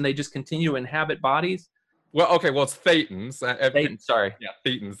universe and they just continue to inhabit bodies? Well, okay, well, it's thetans. Thetans, sorry. Yeah,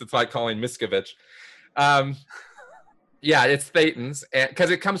 thetans. It's like calling Miskovich. Yeah, it's thetans,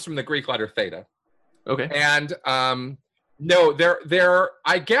 because it comes from the Greek letter theta. Okay. And no,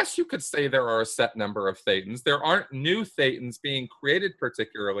 I guess you could say there are a set number of thetans. There aren't new thetans being created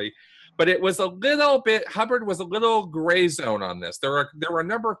particularly, but it was a little bit, Hubbard was a little gray zone on this. There were a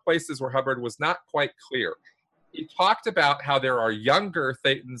number of places where Hubbard was not quite clear. He talked about how there are younger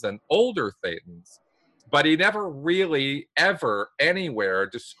thetans and older thetans, but he never really ever anywhere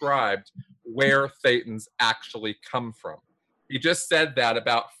described where thetans actually come from. He just said that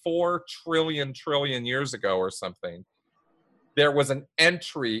about 4 trillion years ago or something, there was an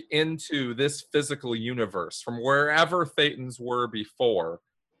entry into this physical universe from wherever thetans were before.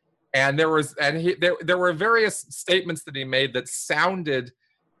 And there were various statements that he made that sounded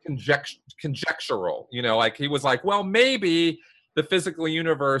conjectural. Like he was like, well, maybe the physical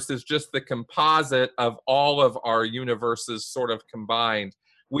universe is just the composite of all of our universes sort of combined.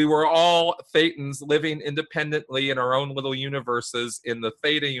 We were all thetans living independently in our own little universes in the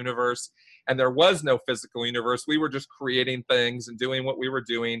theta universe, and there was no physical universe. We were just creating things and doing what we were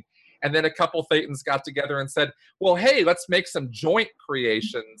doing. And then a couple thetans got together and said, well, hey, let's make some joint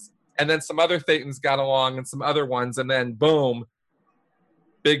creations. And then some other thetans got along and some other ones, and then boom,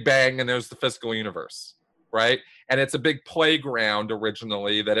 big bang, and there's the physical universe, right? And it's a big playground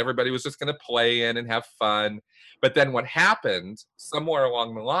originally that everybody was just going to play in and have fun. But then what happened somewhere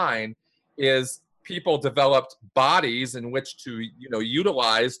along the line is people developed bodies in which to,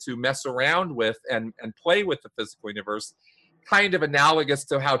 utilize to mess around with and play with the physical universe, kind of analogous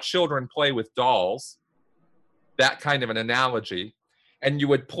to how children play with dolls, that kind of an analogy. And you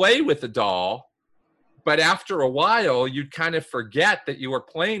would play with the doll, but after a while, you'd kind of forget that you were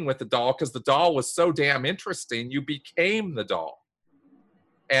playing with the doll because the doll was so damn interesting, you became the doll.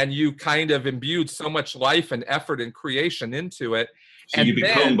 And you kind of imbued so much life and effort and creation into it. So you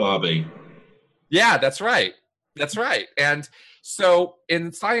become Barbie. Yeah, that's right. That's right. And so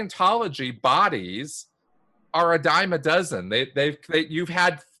in Scientology, bodies are a dime a dozen. You've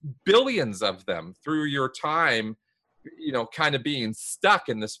had billions of them through your time, kind of being stuck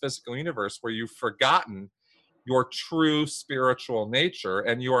in this physical universe where you've forgotten your true spiritual nature,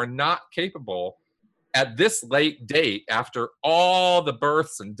 and you are not capable at this late date, after all the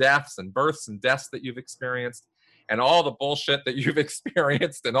births and deaths that you've experienced, and all the bullshit that you've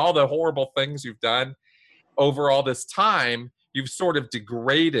experienced, and all the horrible things you've done over all this time, you've sort of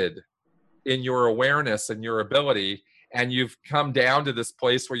degraded in your awareness and your ability, and you've come down to this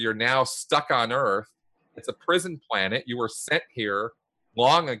place where you're now stuck on Earth. It's a prison planet. You were sent here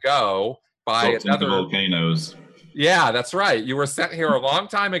long ago by another volcanoes. Yeah, that's right. You were sent here a long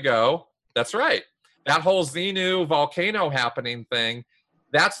time ago. That's right. That whole Xenu volcano happening thing,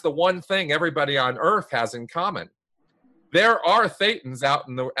 that's the one thing everybody on Earth has in common. There are thetans out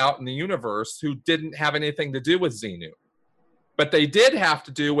in the universe who didn't have anything to do with Xenu, but they did have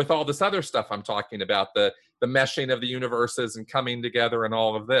to do with all this other stuff I'm talking about, the meshing of the universes and coming together and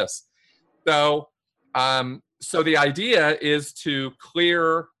all of this. So the idea is to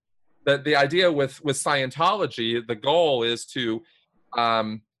clear the idea with Scientology. The goal is to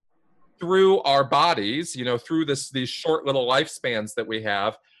through our bodies, through these short little lifespans that we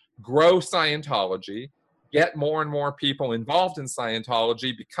have, grow Scientology, get more and more people involved in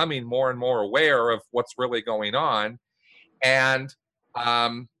Scientology, becoming more and more aware of what's really going on, and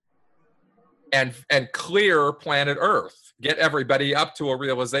clear planet Earth, get everybody up to a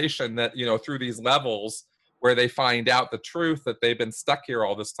realization that, through these levels where they find out the truth that they've been stuck here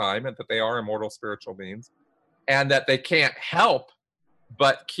all this time and that they are immortal spiritual beings and that they can't help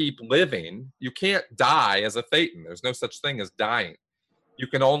but keep living. You can't die as a thetan. There's no such thing as dying. You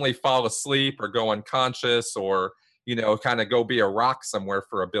can only fall asleep or go unconscious or, kind of go be a rock somewhere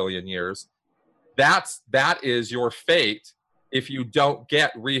for a billion years. That is your fate if you don't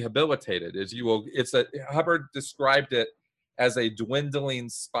get rehabilitated. Hubbard described it as a dwindling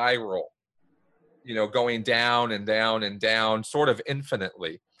spiral, going down and down and down, sort of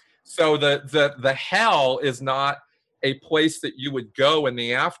infinitely. So the hell is not a place that you would go in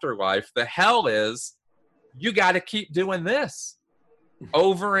the afterlife. The hell is, you got to keep doing this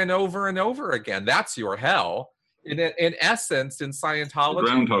over and over and over again. That's your hell. In essence, in Scientology,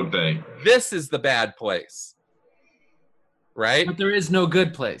 Groundhog Day. This is the bad place, right? But there is no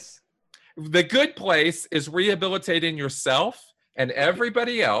good place. The good place is rehabilitating yourself and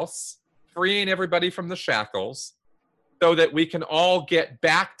everybody else, freeing everybody from the shackles, so that we can all get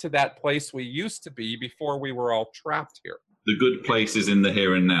back to that place we used to be before we were all trapped here. The good place is in the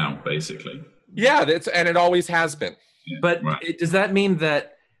here and now, basically. Yeah, and it always has been. Yeah, but right. does that mean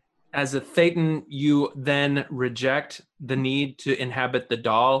that as a Thetan, you then reject the need to inhabit the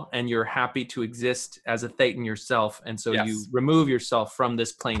doll and you're happy to exist as a Thetan yourself, and so Yes. you remove yourself from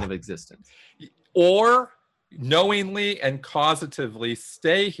this plane of existence? Or knowingly and causatively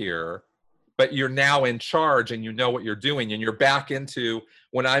stay here, but you're now in charge and you know what you're doing, and you're back into,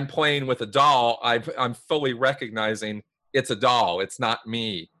 when I'm playing with a doll, I'm fully recognizing it's a doll, it's not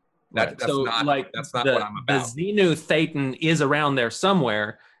me. That's not what I'm about. The Xenu Thetan is around there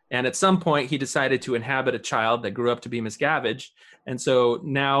somewhere, and at some point he decided to inhabit a child that grew up to be Miscavige, and so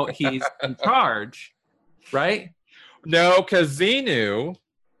now he's in charge, right? No, because Xenu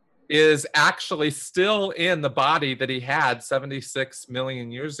is actually still in the body that he had 76 million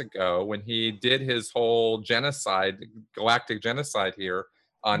years ago when he did his whole genocide, galactic genocide here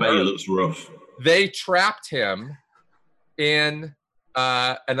on Earth. It looks rough. They trapped him in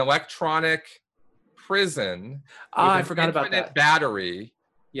an electronic prison. I forgot about that. Battery.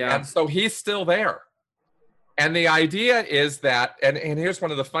 Yeah. And so he's still there. And the idea is that, and here's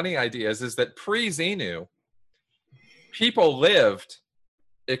one of the funny ideas, is that pre-Xenu, people lived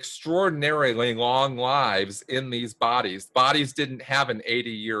extraordinarily long lives in these bodies. Bodies didn't have an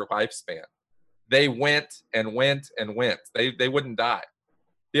 80-year lifespan. They went and went and went. They wouldn't die.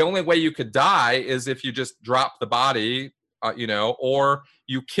 The only way you could die is if you just dropped the body, or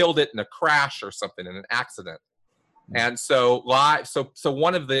you killed it in a crash or something, in an accident. And so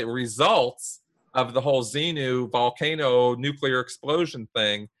one of the results of the whole Xenu volcano nuclear explosion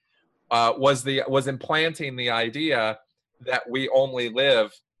thing was implanting the idea that we only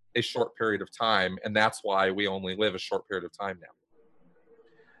live a short period of time, and that's why we only live a short period of time now.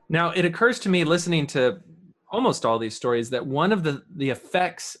 Now, it occurs to me, listening to almost all these stories, that one of the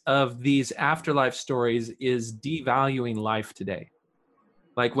effects of these afterlife stories is devaluing life today.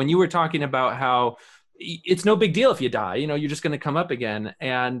 Like when you were talking about how it's no big deal if you die, you're just going to come up again.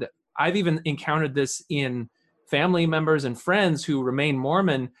 And I've even encountered this in family members and friends who remain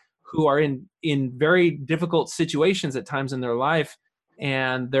Mormon, who are in very difficult situations at times in their life.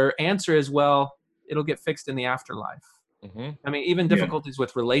 And their answer is, well, it'll get fixed in the afterlife. Mm-hmm. I mean, even difficulties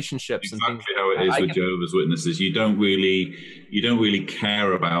with relationships. Exactly and things. how it is with Jehovah's Witnesses. You don't really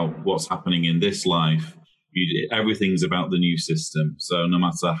care about what's happening in this life. Everything's about the new system. So no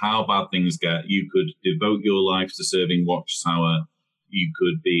matter how bad things get, you could devote your life to serving Watchtower. You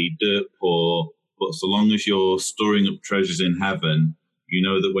could be dirt poor, but so long as you're storing up treasures in heaven, you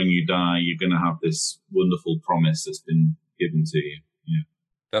know that when you die, you're going to have this wonderful promise that's been given to you. Yeah.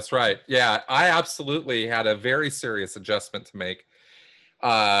 That's right. Yeah, I absolutely had a very serious adjustment to make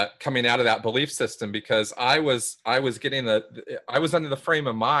coming out of that belief system, because I was under the frame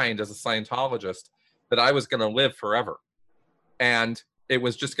of mind as a Scientologist that I was going to live forever, and it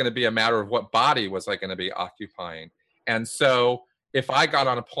was just going to be a matter of what body was I going to be occupying. And so if I got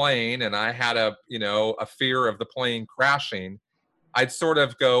on a plane and I had a fear of the plane crashing, I'd sort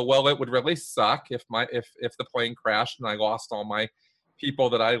of go, well, it would really suck if the plane crashed and I lost all my people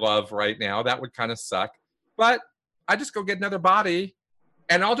that I love right now. That would kind of suck. But I just go get another body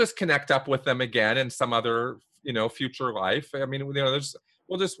and I'll just connect up with them again in some other, future life. I mean,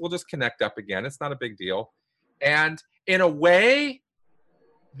 we'll just connect up again. It's not a big deal. And in a way,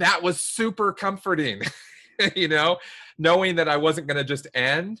 that was super comforting, knowing that I wasn't going to just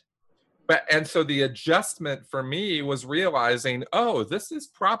end. And so the adjustment for me was realizing, oh, this is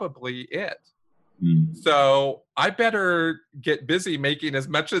probably it. So I better get busy making as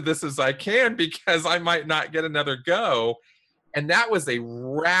much of this as I can, because I might not get another go. And that was a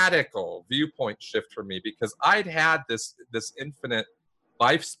radical viewpoint shift for me, because I'd had this infinite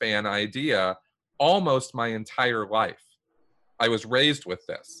lifespan idea almost my entire life. I was raised with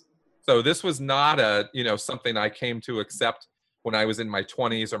this. So this was not something I came to accept when I was in my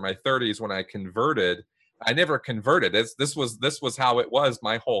 20s or my 30s when I converted. I never converted. This was how it was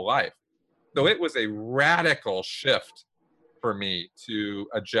my whole life. So it was a radical shift for me to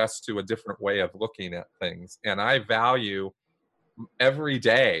adjust to a different way of looking at things. And I value every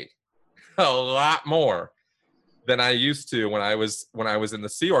day, a lot more than I used to when I was in the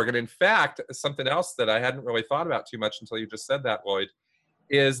Sea Org. And in fact, something else that I hadn't really thought about too much until you just said that, Lloyd,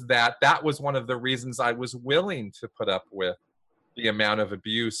 is that was one of the reasons I was willing to put up with the amount of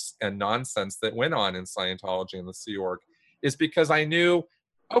abuse and nonsense that went on in Scientology and the Sea Org, is because I knew,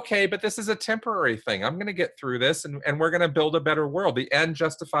 okay, but this is a temporary thing. I'm going to get through this, and we're going to build a better world. The end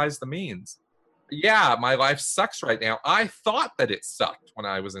justifies the means. Yeah, my life sucks right now. I thought that it sucked when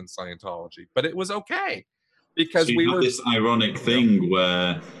I was in Scientology, but it was okay because so you have this ironic thing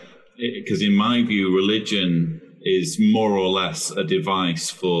where, because in my view, religion is more or less a device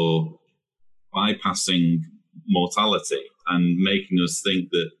for bypassing mortality and making us think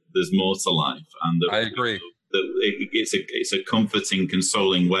that there's more to life, and that I agree that it's a comforting,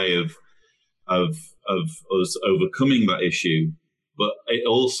 consoling way of us overcoming that issue. But it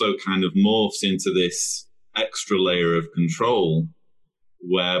also kind of morphs into this extra layer of control,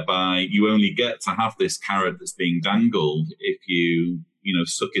 whereby you only get to have this carrot that's being dangled if you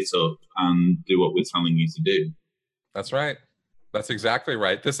suck it up and do what we're telling you to do. That's right. That's exactly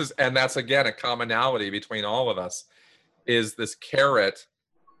right. And that's again a commonality between all of us, is this carrot,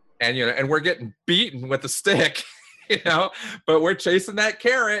 and and we're getting beaten with the stick, but we're chasing that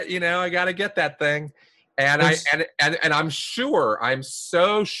carrot. I got to get that thing, and I'm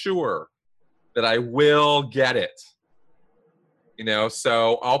so sure that I will get it.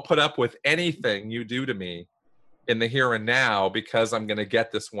 So I'll put up with anything you do to me in the here and now, because I'm going to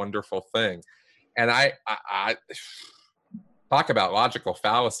get this wonderful thing. And I talk about logical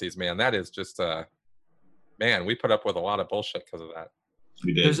fallacies, man. That is just we put up with a lot of bullshit because of that.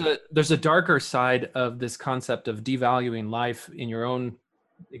 We did. There's a darker side of this concept of devaluing life in your own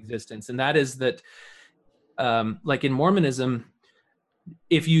existence, and that is that, like in Mormonism,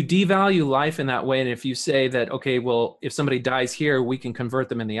 if you devalue life in that way, and if you say that, okay, well, if somebody dies here, we can convert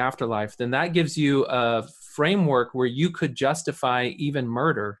them in the afterlife, then that gives you a framework where you could justify even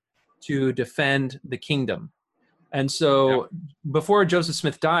murder to defend the kingdom. And so before Joseph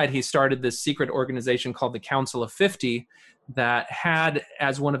Smith died, he started this secret organization called the Council of 50 that had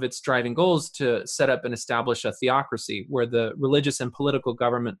as one of its driving goals to set up and establish a theocracy where the religious and political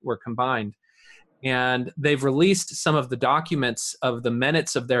government were combined. And they've released some of the documents of the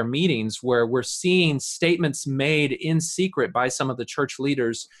minutes of their meetings, where we're seeing statements made in secret by some of the church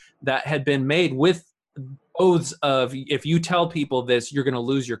leaders that had been made with oaths of, if you tell people this, you're going to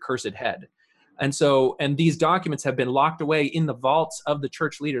lose your cursed head. And these documents have been locked away in the vaults of the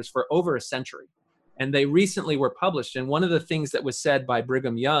church leaders for over a century. And they recently were published. And one of the things that was said by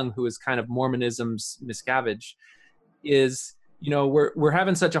Brigham Young, who is kind of Mormonism's Miscavige, is, we're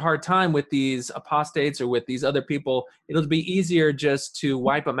having such a hard time with these apostates or with these other people. It'll be easier just to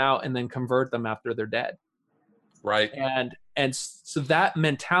wipe them out and then convert them after they're dead. Right. And so that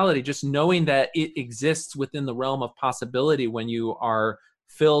mentality, just knowing that it exists within the realm of possibility when you are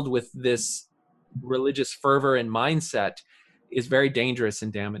filled with this religious fervor and mindset, is very dangerous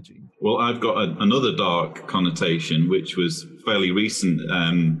and damaging. Well, I've got another dark connotation, which was fairly recent.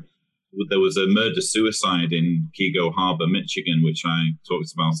 There was a murder-suicide in Keego Harbor, Michigan, which I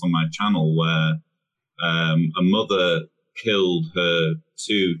talked about on my channel, where a mother killed her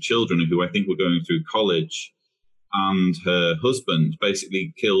two children, who I think were going through college, and her husband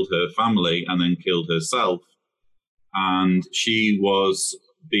basically killed her family and then killed herself. And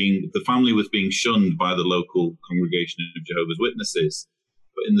the family was being shunned by the local congregation of Jehovah's Witnesses.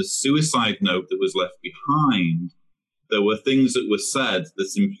 But in the suicide note that was left behind, there were things that were said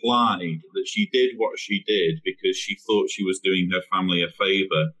that implied that she did what she did because she thought she was doing her family a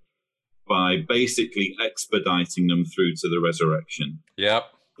favor by basically expediting them through to the resurrection. Yep.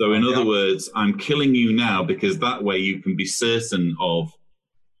 So in other words, I'm killing you now because that way you can be certain of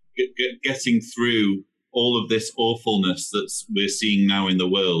getting through all of this awfulness that we're seeing now in the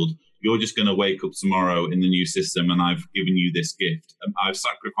world. You're just going to wake up tomorrow in the new system, and I've given you this gift. I've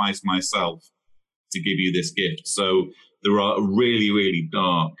sacrificed myself to give you this gift. So there are really, really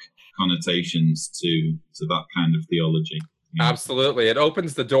dark connotations to that kind of theology. Yeah. Absolutely. It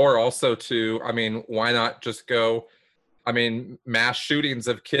opens the door also to, why not just go, mass shootings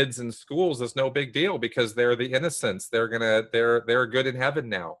of kids in schools is no big deal because they're the innocents. They're good in heaven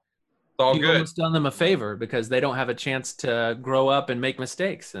now. It's all You've good. almost done them a favor because they don't have a chance to grow up and make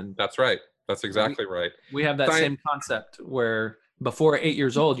mistakes. And that's right. That's exactly right. We have that same concept where before 8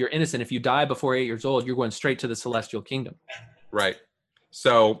 years old, you're innocent. If you die before 8 years old, you're going straight to the celestial kingdom. Right.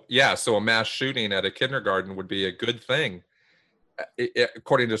 So, so a mass shooting at a kindergarten would be a good thing,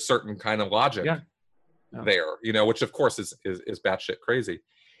 according to certain kind of logic there, which of course is batshit crazy.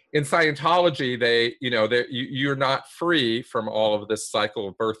 in Scientology, you're not free from all of this cycle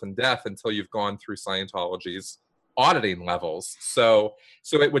of birth and death until you've gone through Scientology's auditing levels. So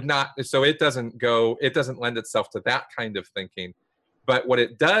it doesn't lend itself to that kind of thinking. But what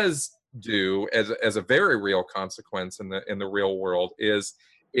it does do as a very real consequence in the real world is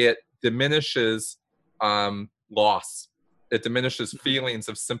it diminishes loss. It diminishes feelings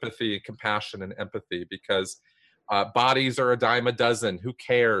of sympathy and compassion and empathy, because bodies are a dime a dozen. Who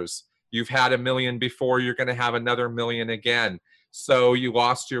cares? You've had 1 million before, you're going to have another 1 million again. So you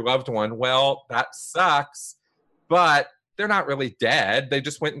lost your loved one. Well, that sucks, but they're not really dead. They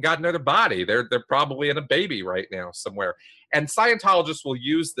just went and got another body. They're probably in a baby right now somewhere. And Scientologists will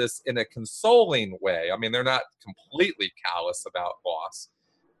use this in a consoling way. I mean, they're not completely callous about loss,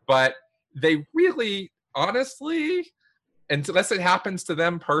 but they really, honestly, unless it happens to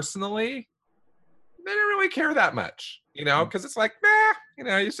them personally, they don't really care that much, because it's like,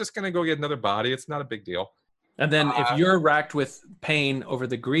 he's just going to go get another body. It's not a big deal. And then if you're racked with pain over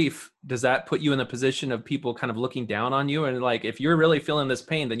the grief, does that put you in the position of people kind of looking down on you? And like, if you're really feeling this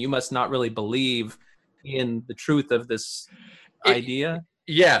pain, then you must not really believe in the truth of this idea?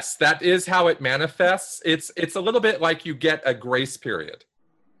 Yes, that is how it manifests. It's a little bit like you get a grace period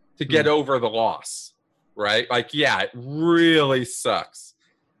to get over the loss, right? Like, yeah, it really sucks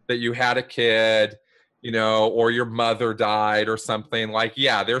that you had a kid, or your mother died or something. Like,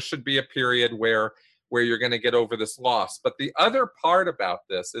 yeah, there should be a period where you're going to get over this loss. But the other part about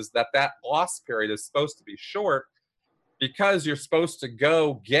this is that loss period is supposed to be short, because you're supposed to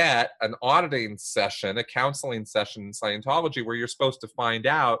go get an auditing session, a counseling session in Scientology, where you're supposed to find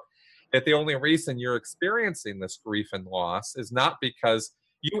out that the only reason you're experiencing this grief and loss is not because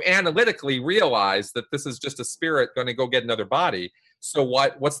you analytically realize that this is just a spirit going to go get another body. So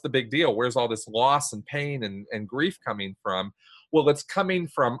what's the big deal? Where's all this loss and pain and grief coming from? Well, it's coming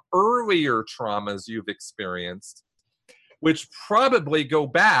from earlier traumas you've experienced, which probably go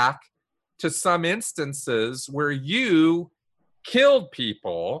back to some instances where you killed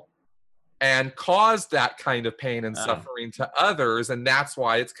people and caused that kind of pain and suffering to others. And that's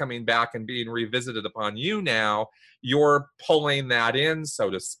why it's coming back and being revisited upon you now. You're pulling that in,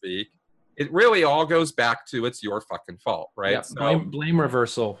 so to speak. It really all goes back to it's your fucking fault, right? Yeah, so, blame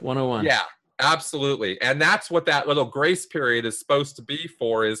reversal 101. Yeah, absolutely. And that's what that little grace period is supposed to be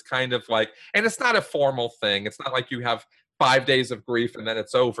for, is kind of like, and it's not a formal thing. It's not like you have 5 days of grief and then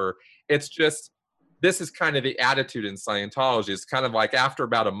it's over. It's just, this is kind of the attitude in Scientology. It's kind of like after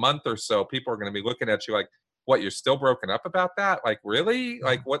about a month or so, people are going to be looking at you like, what, you're still broken up about that? Like, really?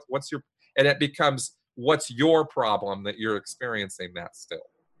 Like, what's your, and it becomes, what's your problem that you're experiencing that still?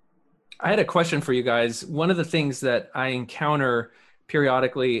 I had a question for you guys. One of the things that I encounter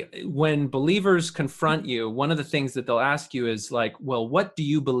periodically when believers confront you, one of the things that they'll ask you is like, well, what do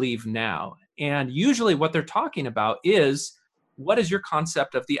you believe now? And usually what they're talking about is, what is your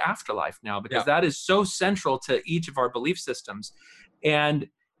concept of the afterlife now? Because that is so central to each of our belief systems. And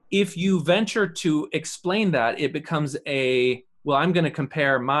if you venture to explain that, it becomes well, I'm going to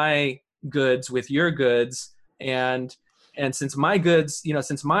compare my goods with your goods. And since my goods,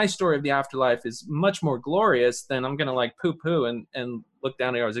 since my story of the afterlife is much more glorious, then I'm going to like poo-poo and look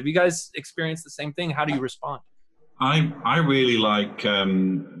down at yours. Have you guys experienced the same thing? How do you respond? I really like,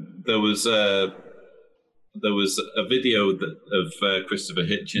 there was a video of Christopher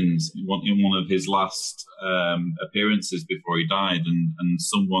Hitchens in one of his last appearances before he died, and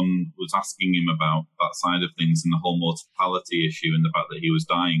someone was asking him about that side of things and the whole mortality issue and the fact that he was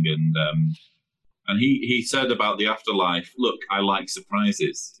dying, and he said about the afterlife, look, I like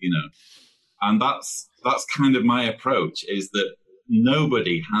surprises, and that's kind of my approach, is that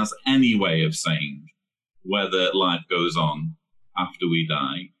nobody has any way of saying whether life goes on after we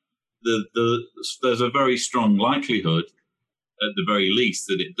die. There's a very strong likelihood, at the very least,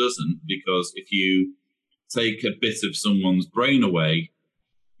 that it doesn't, because if you take a bit of someone's brain away,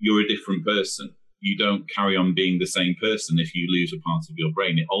 you're a different person. You don't carry on being the same person if you lose a part of your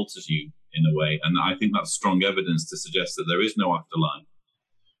brain. It alters you in a way, and I think that's strong evidence to suggest that there is no afterlife.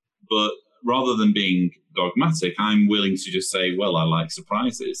 But rather than being dogmatic, I'm willing to just say, well, I like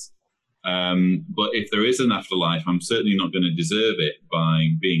surprises. But if there is an afterlife, I'm certainly not going to deserve it by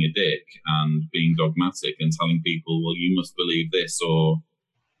being a dick and being dogmatic and telling people, well, you must believe this, or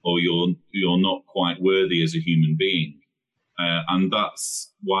you're not quite worthy as a human being. And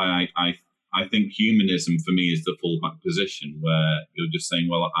that's why I think humanism for me is the fallback position, where you're just saying,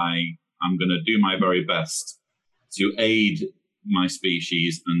 well, I'm going to do my very best to aid my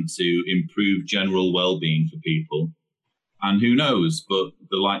species and to improve general well-being for people. And who knows, but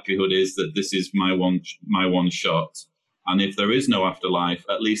the likelihood is that this is my one shot And if there is no afterlife,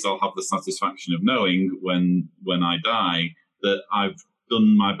 at least I'll have the satisfaction of knowing when I die that I've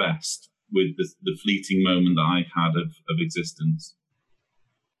done my best with the fleeting moment that I've had of existence.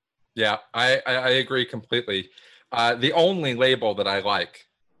 Yeah, I agree completely. The only label that I like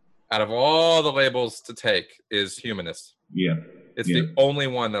out of all the labels to take is humanist. Yeah. It's the only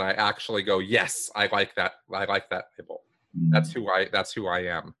one that I actually go, yes, I like that. I like that label. That's who I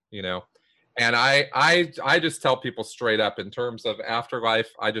am, you know. And I just tell people straight up, in terms of afterlife,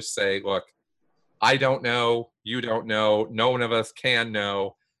 I just say, look, I don't know, you don't know, no one of us can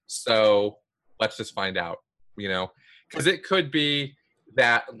know, so let's just find out, you know. Because it could be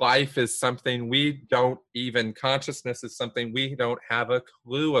that life is something we don't even, consciousness is something we don't have a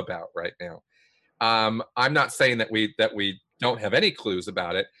clue about right now. I'm not saying that we don't have any clues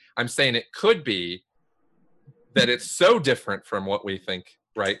about it. I'm saying it could be that it's so different from what we think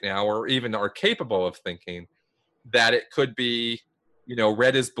right now, or even are capable of thinking, that it could be, you know,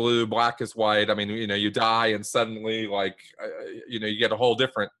 red is blue, black is white. I mean, you know, you die and suddenly, like, you know, you get a whole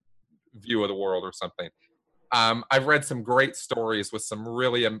different view of the world or something. I've read some great stories with some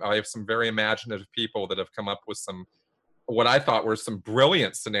really, I have some very imaginative people that have come up with some, what I thought were some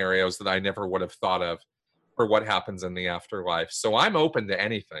brilliant scenarios that I never would have thought of for what happens in the afterlife. So I'm open to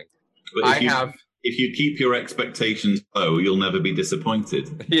anything. But if you keep your expectations low, you'll never be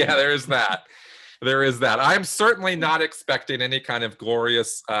disappointed. Yeah, there is that. There is that. I'm certainly not expecting any kind of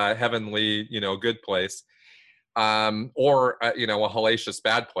glorious, heavenly, you know, good place, or you know, a hellacious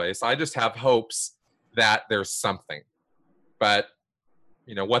bad place. I just have hopes that there's something, but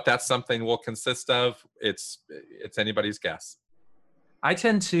you know what that something will consist of. It's anybody's guess. I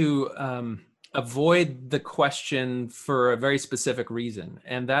tend to avoid the question for a very specific reason,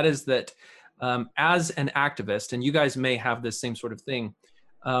 and that is that as an activist, and you guys may have this same sort of thing,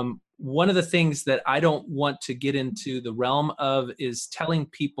 one of the things that I don't want to get into the realm of is telling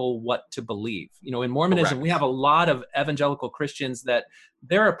people what to believe. You know, in Mormonism, Correct. we have a lot of evangelical Christians that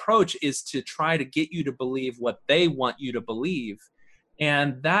their approach is to try to get you to believe what they want you to believe.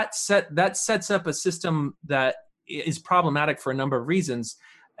 And that sets up a system that is problematic for a number of reasons.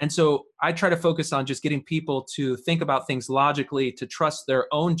 And so I try to focus on just getting people to think about things logically, to trust their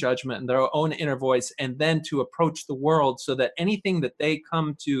own judgment and their own inner voice, and then to approach the world so that anything that they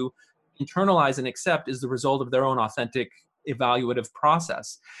come to internalize and accept is the result of their own authentic evaluative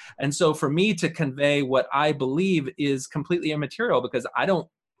process. And so for me to convey what I believe is completely immaterial, because I don't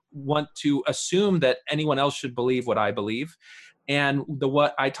want to assume that anyone else should believe what I believe. And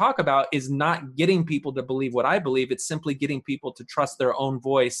what I talk about is not getting people to believe what I believe. It's simply getting people to trust their own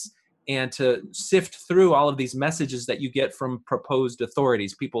voice and to sift through all of these messages that you get from proposed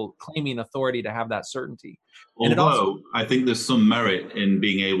authorities, people claiming authority to have that certainty. Although I think there's some merit in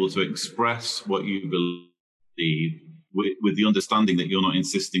being able to express what you believe with the understanding that you're not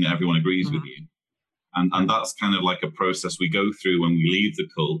insisting that everyone agrees with you. And that's kind of like a process we go through when we leave the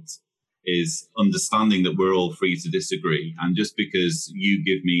cult, is understanding that we're all free to disagree. And just because you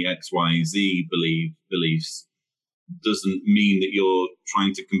give me X, Y, Z beliefs doesn't mean that you're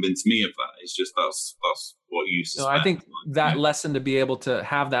trying to convince me of that. It's just that's what you suspect. No, I think that lesson, to be able to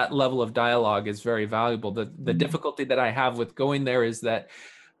have that level of dialogue, is very valuable. The difficulty that I have with going there is that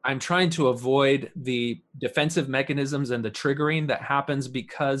I'm trying to avoid the defensive mechanisms and the triggering that happens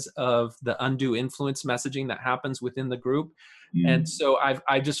because of the undue influence messaging that happens within the group. And so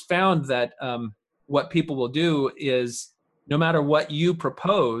I've just found that what people will do is, no matter what you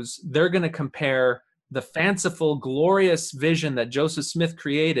propose, they're going to compare the fanciful, glorious vision that Joseph Smith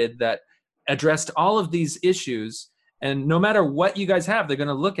created that addressed all of these issues. And no matter what you guys have, they're going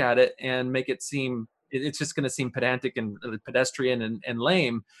to look at it and make it seem, it's just going to seem pedantic and pedestrian and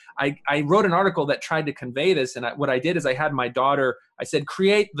lame. I wrote an article that tried to convey this. And what I did is I had my daughter, I said,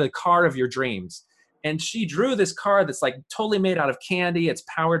 create the car of your dreams. And she drew this car that's like totally made out of candy. It's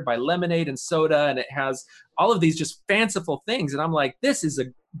powered by lemonade and soda, and it has all of these just fanciful things. And I'm like, this is a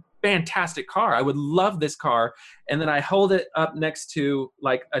fantastic car. I would love this car. And then I hold it up next to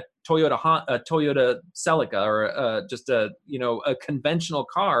like a Toyota Celica, or just a conventional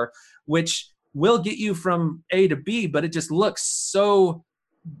car, which will get you from A to B, but it just looks so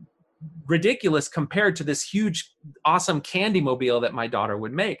ridiculous compared to this huge, awesome candy mobile that my daughter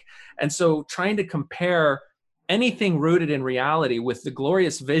would make. And so trying to compare anything rooted in reality with the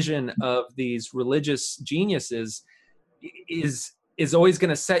glorious vision of these religious geniuses is always going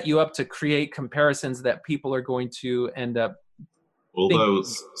to set you up to create comparisons that people are going to end up. Although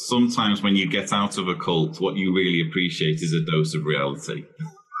sometimes when you get out of a cult, what you really appreciate is a dose of reality.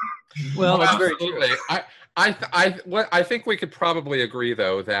 Well, that's absolutely. I think we could probably agree,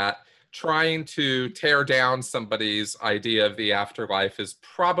 though, that trying to tear down somebody's idea of the afterlife is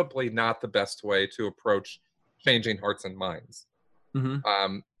probably not the best way to approach changing hearts and minds.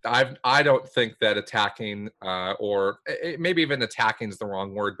 I don't think that attacking or maybe even attacking is the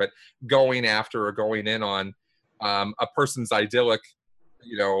wrong word, but going after or going in on a person's idyllic,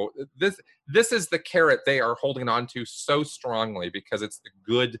 this is the carrot they are holding on to so strongly because it's the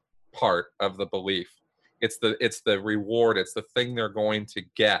good part of the belief. It's the reward. It's the thing they're going to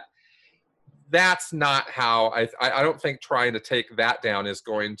get. That's not how I don't think trying to take that down is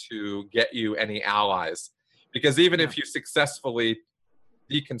going to get you any allies, because even if you successfully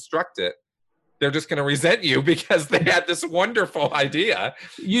deconstruct it, they're just going to resent you because they had this wonderful idea.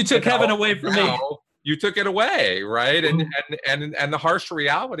 You took heaven away from me. You took it away, right? And the harsh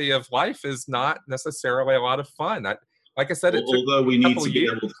reality of life is not necessarily a lot of fun. Like I said, although we need to be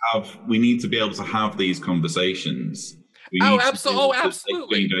able to have these conversations.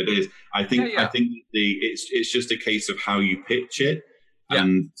 Absolutely. Ideas. I think it's just a case of how you pitch it,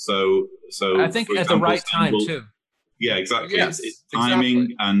 and so I think at the right time too. Yeah, exactly. Yes, it's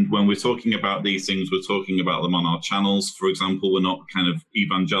timing, and when we're talking about these things, we're talking about them on our channels. For example, we're not kind of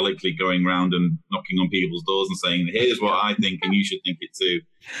evangelically going around and knocking on people's doors and saying, "Here's what I think, and you should think it too."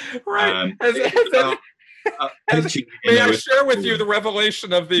 Right. May I share with you the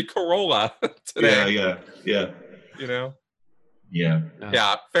revelation of the Corolla today? Yeah.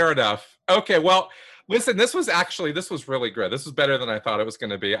 Yeah, fair enough. Okay, well, listen, this was really good. This was better than I thought it was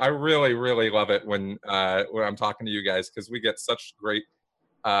going to be. I really, really love it when I'm talking to you guys, because we get such great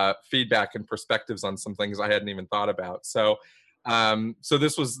feedback and perspectives on some things I hadn't even thought about. So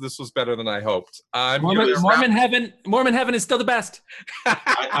this was better than I hoped. Mormon heaven is still the best.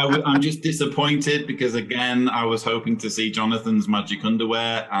 I'm just disappointed because, again, I was hoping to see Jonathan's magic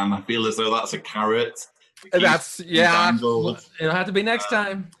underwear, and I feel as though that's a carrot. It'll have to be next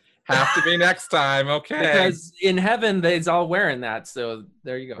time. Have to be next time. Okay. Because in heaven, they's all wearing that. So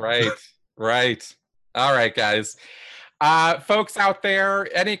there you go. Right. All right, guys. Folks out there,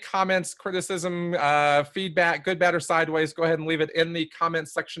 any comments, criticism, feedback, good, bad, or sideways, go ahead and leave it in the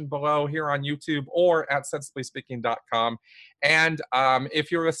comments section below here on YouTube or at sensiblyspeaking.com. And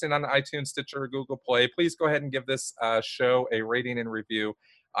if you're listening on iTunes, Stitcher, or Google Play, please go ahead and give this show a rating and review.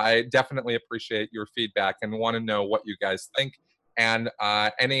 I definitely appreciate your feedback and want to know what you guys think, and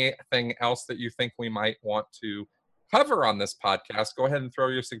anything else that you think we might want to cover on this podcast. Go ahead and throw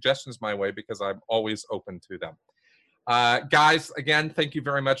your suggestions my way, because I'm always open to them. Guys, again, thank you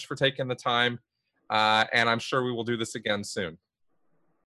very much for taking the time, and I'm sure we will do this again soon.